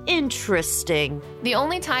 Interesting. The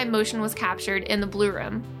only time motion was captured in the Blue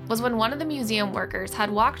Room was when one of the museum workers had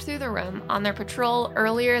walked through the room on their patrol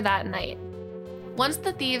earlier that night. Once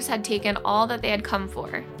the thieves had taken all that they had come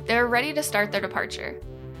for, they were ready to start their departure.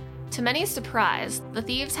 To many surprise, the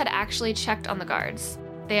thieves had actually checked on the guards.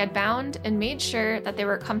 They had bound and made sure that they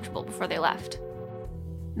were comfortable before they left.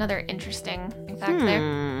 Another interesting fact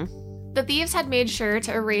there. The thieves had made sure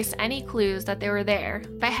to erase any clues that they were there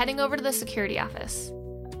by heading over to the security office.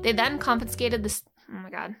 They then confiscated the... Oh my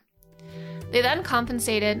god. They then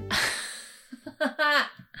compensated...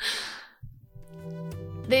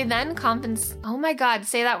 Oh my god,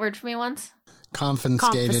 say that word for me once.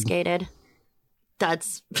 Confiscated. Confiscated.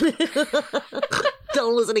 That's...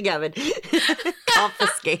 Don't listen to Kevin.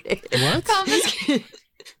 Confiscated. What? Confiscated.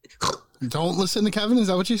 Don't listen to Kevin. Is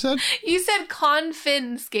that what you said? You said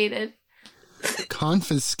confiscated.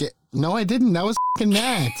 Confiscate. No, I didn't. That was fucking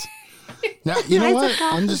Nat. Now, you know what?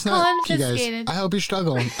 I'm just not. You guys. Confiscated. I hope you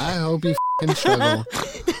struggle. I hope you fucking struggle.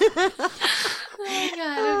 Oh my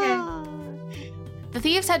god, okay. The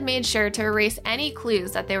thieves had made sure to erase any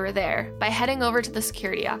clues that they were there by heading over to the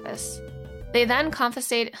security office. They then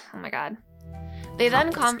confiscated... Oh my god. They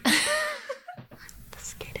then Confiscated.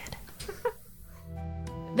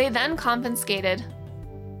 They then confiscated...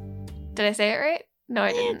 Did I say it right? No,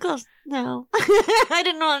 I didn't. No. I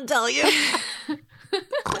didn't want to tell you.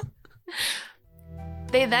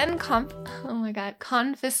 They then Oh my god.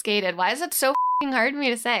 Confiscated. Why is it so f***ing hard for me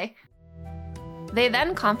to say? They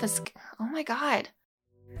then Oh my god.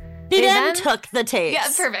 They then then- took the tapes. Yeah,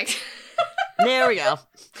 perfect. There we go.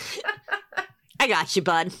 I got you,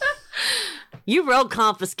 bud. You wrote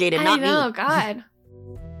confiscated, not I know, me. God.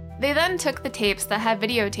 They then took the tapes that had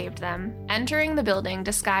videotaped them, entering the building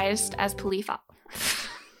disguised as police I'm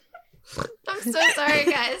so sorry,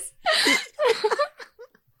 guys.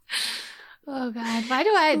 Oh God, why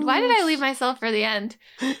did I leave myself for the end?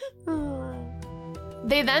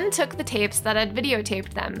 They then took the tapes that had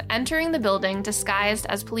videotaped them entering the building disguised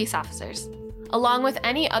as police officers, along with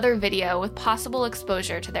any other video with possible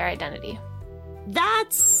exposure to their identity.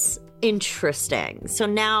 That's interesting. So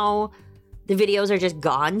now the videos are just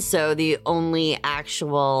gone, so the only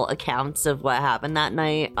actual accounts of what happened that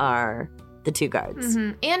night are the two guards.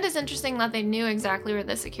 Mm-hmm. And it's interesting that they knew exactly where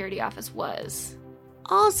the security office was.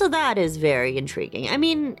 Also, that is very intriguing. I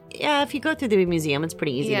mean, yeah, if you go through the museum, it's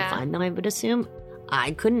pretty easy to find them, I would assume.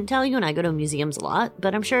 I couldn't tell you, and I go to museums a lot,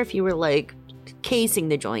 but I'm sure if you were, like, casing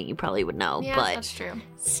the joint, you probably would know. Yeah, but that's true.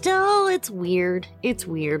 Still, it's weird. It's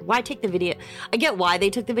weird. Why take the video? I get why they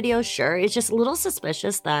took the video, sure. It's just a little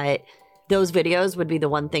suspicious that those videos would be the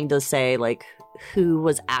one thing to say, like, who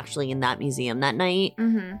was actually in that museum that night,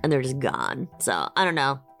 and they're just gone. So, I don't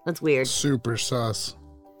know. That's weird. Super sus.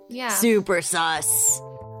 Yeah. Super sus.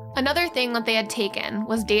 Another thing that they had taken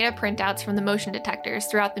was data printouts from the motion detectors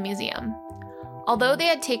throughout the museum. Although they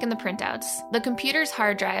had taken the printouts, the computer's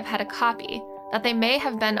hard drive had a copy that they may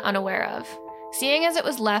have been unaware of, seeing as it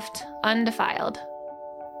was left undefiled.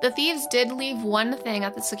 The thieves did leave one thing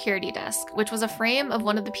at the security desk, which was a frame of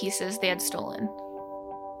one of the pieces they had stolen.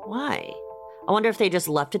 Why? I wonder if they just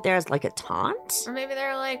left it there as like a taunt? Or maybe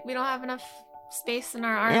they're like, we don't have enough space in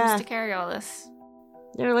our arms to carry all this.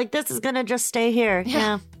 They're like, this is gonna just stay here.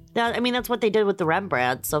 Yeah. That's what they did with the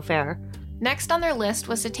Rembrandt, so fair. Next on their list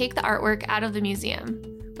was to take the artwork out of the museum,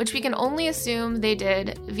 which we can only assume they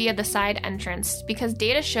did via the side entrance because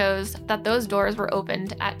data shows that those doors were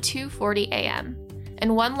opened at 2:40 a.m.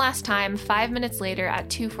 and one last time 5 minutes later at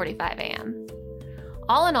 2:45 a.m.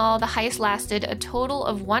 All in all, the heist lasted a total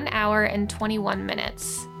of 1 hour and 21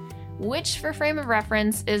 minutes, which, for frame of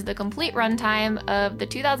reference, is the complete runtime of the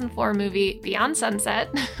 2004 movie Beyond Sunset,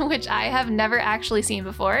 which I have never actually seen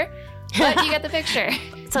before, but you get the picture.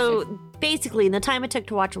 So basically, in the time it took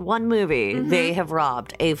to watch one movie, they have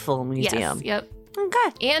robbed a full museum. Yes, yep.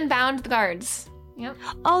 Okay. And bound the guards. Yep.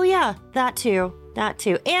 Oh, yeah, that too.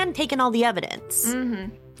 And taken all the evidence.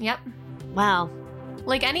 Yep. Wow.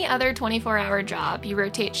 Like any other 24-hour job, you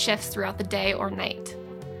rotate shifts throughout the day or night.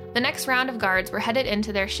 The next round of guards were headed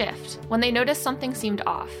into their shift when they noticed something seemed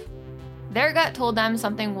off. Their gut told them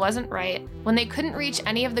something wasn't right when they couldn't reach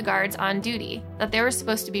any of the guards on duty that they were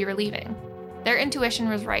supposed to be relieving. Their intuition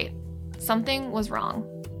was right. Something was wrong.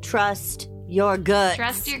 Trust your gut.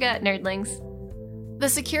 Trust your gut, nerdlings. The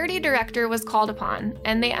security director was called upon,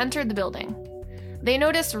 and they entered the building. They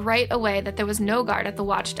noticed right away that there was no guard at the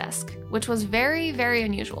watch desk, which was very, very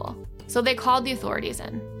unusual. So they called the authorities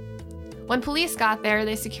in. When police got there,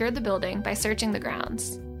 they secured the building by searching the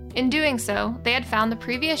grounds. In doing so, they had found the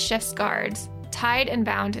previous shift's guards tied and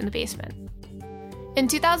bound in the basement. In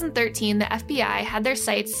 2013, the FBI had their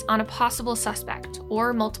sights on a possible suspect,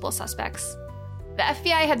 or multiple suspects. The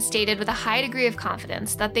FBI had stated with a high degree of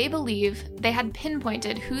confidence that they believe they had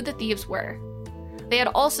pinpointed who the thieves were. They had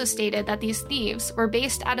also stated that these thieves were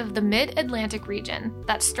based out of the mid-Atlantic region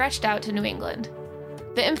that stretched out to New England.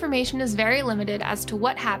 The information is very limited as to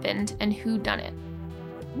what happened and who done it.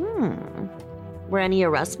 Were any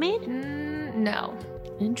arrests made? No.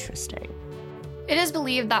 Interesting. It is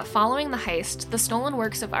believed that following the heist, the stolen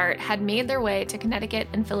works of art had made their way to Connecticut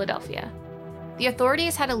and Philadelphia. The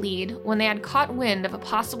authorities had a lead when they had caught wind of a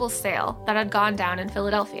possible sale that had gone down in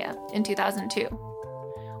Philadelphia in 2002.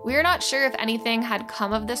 We are not sure if anything had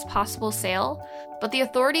come of this possible sale, but the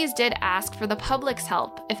authorities did ask for the public's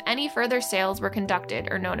help if any further sales were conducted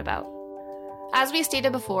or known about. As we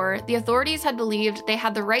stated before, the authorities had believed they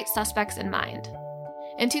had the right suspects in mind.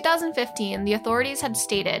 In 2015, the authorities had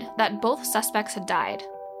stated that both suspects had died.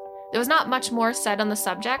 There was not much more said on the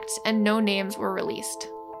subject, and no names were released.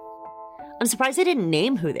 I'm surprised they didn't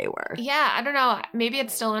name who they were. Yeah, I don't know. Maybe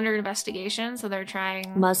it's still under investigation, so they're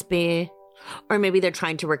trying... Must be. Or maybe they're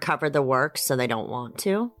trying to recover the work, so they don't want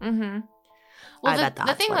to. Well,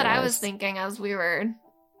 the thing that I was thinking as we were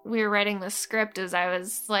writing this script is I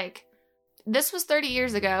was like, this was 30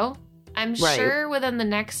 years ago. I'm sure within the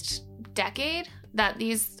next decade that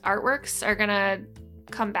these artworks are going to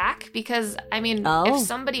come back because, if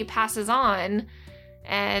somebody passes on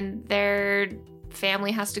and their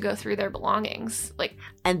family has to go through their belongings,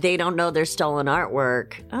 and they don't know their stolen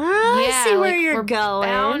artwork. I see where you're going.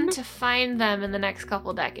 We're bound to find them in the next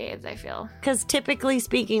couple decades, I feel. Because typically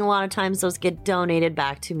speaking, a lot of times those get donated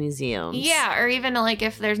back to museums. Yeah, or even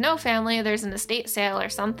if there's no family, there's an estate sale or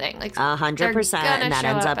something. 100%, and that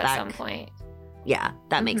ends up at back some point. Yeah,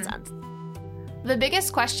 that makes sense. The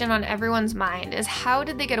biggest question on everyone's mind is how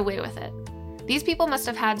did they get away with it? These people must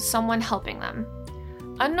have had someone helping them.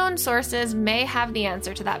 Unknown sources may have the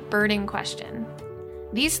answer to that burning question.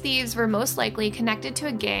 These thieves were most likely connected to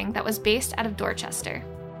a gang that was based out of Dorchester.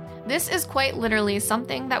 This is quite literally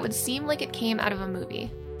something that would seem like it came out of a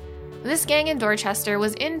movie. This gang in Dorchester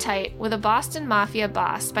was in tight with a Boston Mafia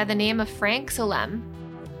boss by the name of Frank Salem.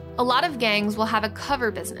 A lot of gangs will have a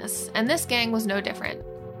cover business, and this gang was no different.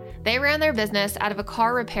 They ran their business out of a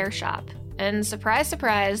car repair shop, and surprise,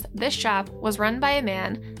 surprise, this shop was run by a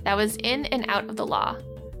man that was in and out of the law,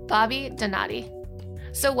 Bobby Donati.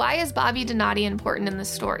 So why is Bobby Donati important in this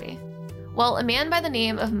story? Well, a man by the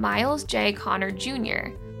name of Miles J. Connor Jr.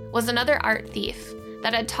 was another art thief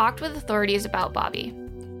that had talked with authorities about Bobby.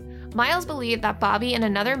 Miles believed that Bobby and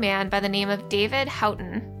another man by the name of David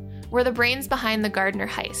Houghton were the brains behind the Gardner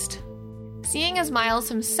heist. Seeing as Miles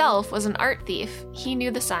himself was an art thief, he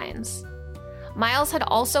knew the signs. Miles had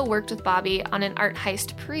also worked with Bobby on an art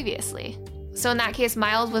heist previously. So in that case,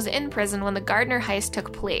 Miles was in prison when the Gardner heist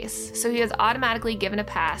took place, so he was automatically given a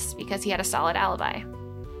pass because he had a solid alibi.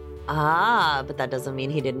 Ah, but that doesn't mean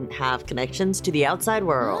he didn't have connections to the outside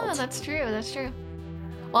world. Oh, that's true.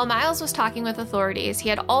 While Miles was talking with authorities, he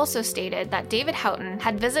had also stated that David Houghton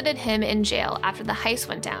had visited him in jail after the heist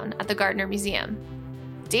went down at the Gardner Museum.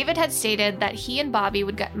 David had stated that he and Bobby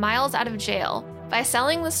would get Miles out of jail by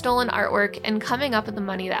selling the stolen artwork and coming up with the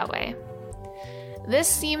money that way. This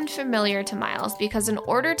seemed familiar to Miles because in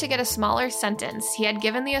order to get a smaller sentence, he had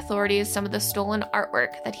given the authorities some of the stolen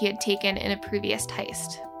artwork that he had taken in a previous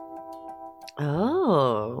heist.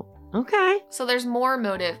 Oh, okay. So there's more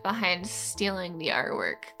motive behind stealing the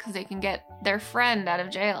artwork because they can get their friend out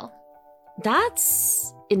of jail.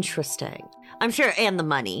 That's interesting. I'm sure, and the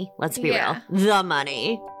money. Let's be Yeah. real. The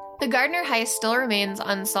money. The Gardner heist still remains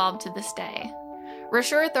unsolved to this day. We're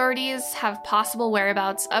sure authorities have possible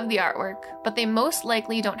whereabouts of the artwork, but they most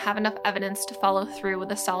likely don't have enough evidence to follow through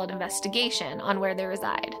with a solid investigation on where they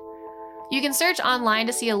reside. You can search online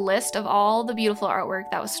to see a list of all the beautiful artwork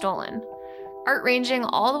that was stolen. Art ranging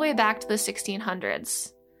all the way back to the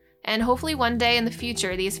 1600s. And hopefully one day in the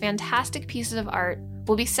future, these fantastic pieces of art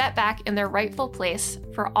will be set back in their rightful place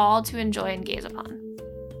for all to enjoy and gaze upon.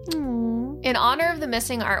 In honor of the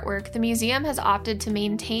missing artwork, the museum has opted to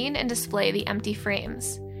maintain and display the empty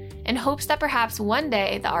frames, in hopes that perhaps one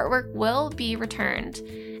day the artwork will be returned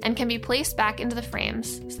and can be placed back into the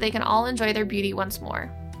frames so they can all enjoy their beauty once more.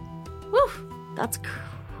 Whew, that's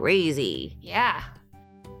crazy. Yeah.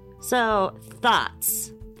 So,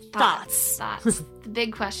 thoughts. Thoughts. The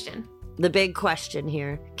big question. The big question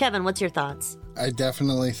here. Kevin, what's your thoughts? I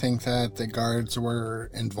definitely think that the guards were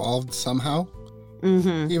involved somehow.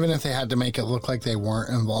 Mm-hmm. Even if they had to make it look like they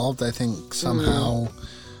weren't involved, I think somehow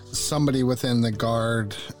somebody within the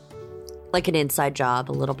guard. Like an inside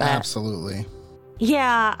job, a little bit. Absolutely.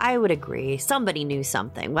 Yeah, I would agree. Somebody knew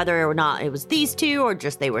something, whether or not it was these two or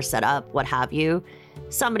just they were set up, what have you.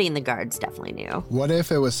 Somebody in the guards definitely knew. What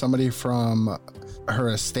if it was somebody from her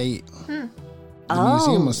estate? The Oh.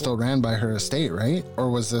 museum was still ran by her estate, right?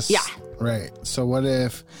 Or was this? Yeah. Right. So what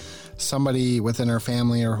if somebody within her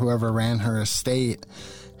family or whoever ran her estate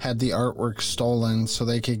had the artwork stolen so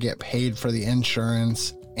they could get paid for the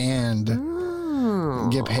insurance and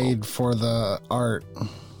get paid for the art?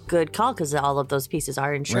 Good call, because all of those pieces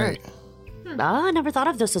are insured. Right. Oh, I never thought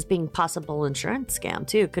of this as being possible insurance scam,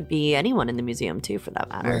 too. Could be anyone in the museum, too, for that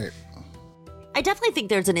matter. Right. I definitely think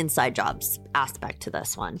there's an inside jobs aspect to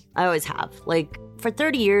this one. I always have. Like, for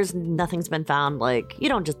 30 years, nothing's been found. Like, you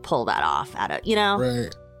don't just pull that off at it, you know?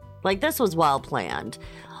 Right. Like, this was well planned.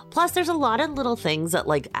 Plus, there's a lot of little things that,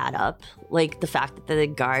 like, add up. Like, the fact that the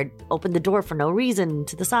guard opened the door for no reason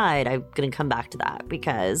to the side. I'm going to come back to that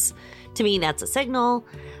because, to me, that's a signal.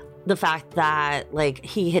 The fact that, like,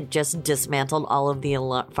 he had just dismantled all of the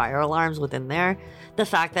fire alarms within there. The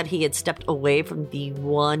fact that he had stepped away from the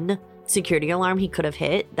one security alarm he could have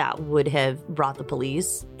hit that would have brought the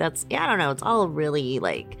police. That's, yeah, I don't know. It's all really,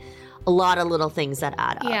 like, a lot of little things that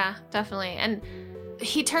add up. Yeah, definitely. And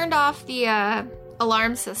he turned off the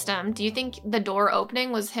alarm system. Do you think the door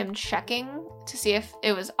opening was him checking to see if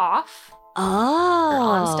it was off Oh.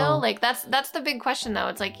 or on still? Like, that's the big question, though.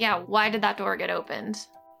 It's like, yeah, why did that door get opened?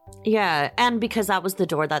 Yeah, and because that was the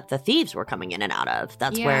door that the thieves were coming in and out of.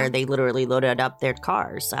 That's Yeah. where they literally loaded up their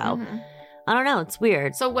cars. So, I don't know. It's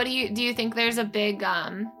weird. So what do you think there's a big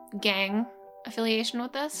gang affiliation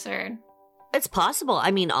with this, or? It's possible.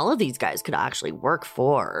 I mean, all of these guys could actually work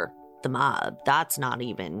for the mob. That's not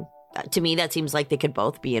even... To me, that seems like they could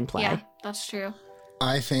both be in play. Yeah, that's true.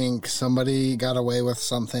 I think somebody got away with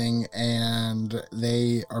something and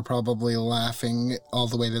they are probably laughing all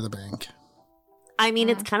the way to the bank. I mean,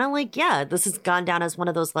 it's kind of like, yeah, this has gone down as one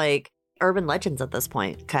of those, like, urban legends at this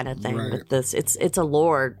point kind of thing Right. with this. It's a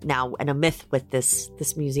lore now and a myth with this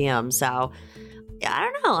museum. So yeah,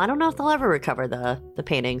 I don't know if they'll ever recover the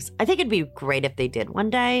paintings. I think it'd be great if they did one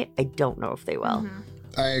day. I don't know if they will.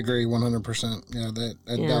 I agree 100%. Yeah,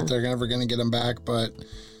 I doubt they're ever going to get them back, but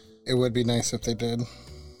it would be nice if they did.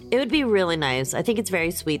 It would be really nice. I think it's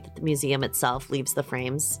very sweet that the museum itself leaves the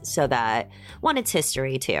frames so that, one, it's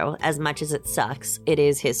history too. As much as it sucks, it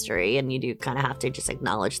is history, and you do kind of have to just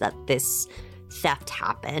acknowledge that this theft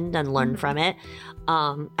happened and learn from it.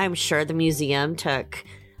 I'm sure the museum took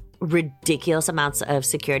ridiculous amounts of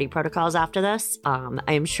security protocols after this.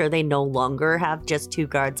 I'm sure they no longer have just 2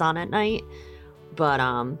 guards on at night, but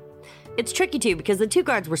it's tricky too because the 2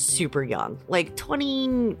 guards were super young, like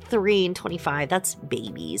 23 and 25. That's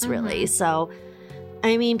babies, really. So,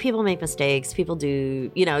 I mean, people make mistakes. People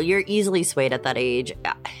do, you're easily swayed at that age.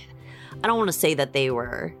 I don't want to say that they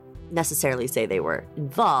were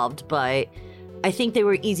involved, but I think they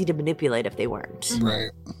were easy to manipulate if they weren't.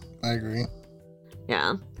 Right. I agree.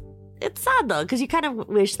 Yeah. It's sad though, because you kind of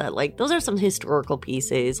wish that, like, those are some historical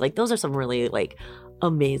pieces. Like, those are some really, like,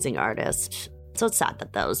 amazing artists. So it's sad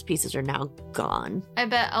that those pieces are now gone. I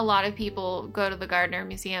bet a lot of people go to the Gardner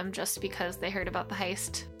Museum just because they heard about the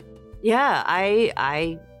heist. Yeah,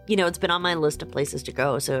 I it's been on my list of places to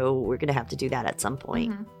go, so we're going to have to do that at some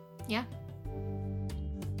point. Yeah.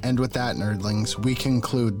 And with that, nerdlings, we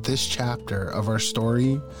conclude this chapter of our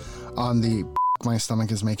story on the my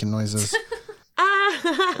stomach is making noises.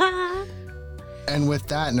 And with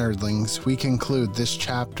that, nerdlings, we conclude this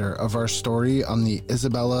chapter of our story on the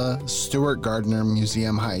Isabella Stewart Gardner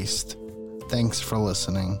Museum heist. Thanks for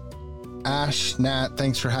listening. Ash, Nat,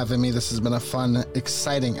 thanks for having me. This has been a fun,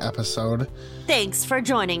 exciting episode. Thanks for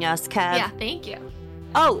joining us, Kev. Yeah, thank you.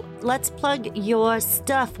 Oh, let's plug your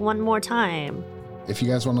stuff one more time. If you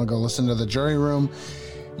guys want to go listen to The Jury Room,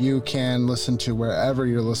 you can listen to wherever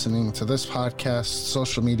you're listening to this podcast.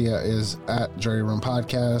 Social media is at Jury Room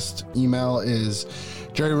Podcast. Email is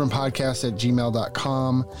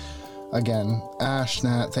juryroompodcast@gmail.com. Again, Ash,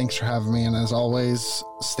 Nat, thanks for having me. And as always,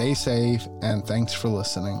 stay safe and thanks for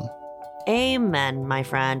listening. Amen, my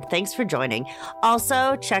friend. Thanks for joining.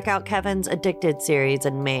 Also, check out Kevin's Addicted series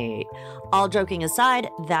in May. All joking aside,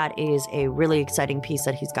 that is a really exciting piece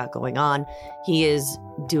that he's got going on. He is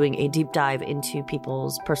doing a deep dive into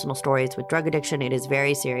people's personal stories with drug addiction. It is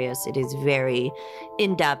very serious. It is very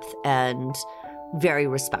in-depth and very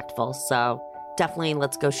respectful. So definitely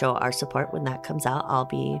let's go show our support when that comes out. I'll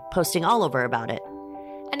be posting all over about it.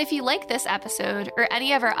 And if you like this episode or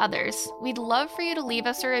any of our others, we'd love for you to leave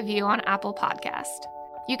us a review on Apple Podcast.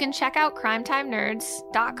 You can check out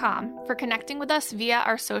crimetimenerds.com for connecting with us via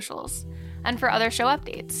our socials and for other show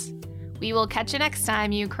updates. We will catch you next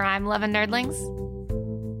time, you crime-loving nerdlings.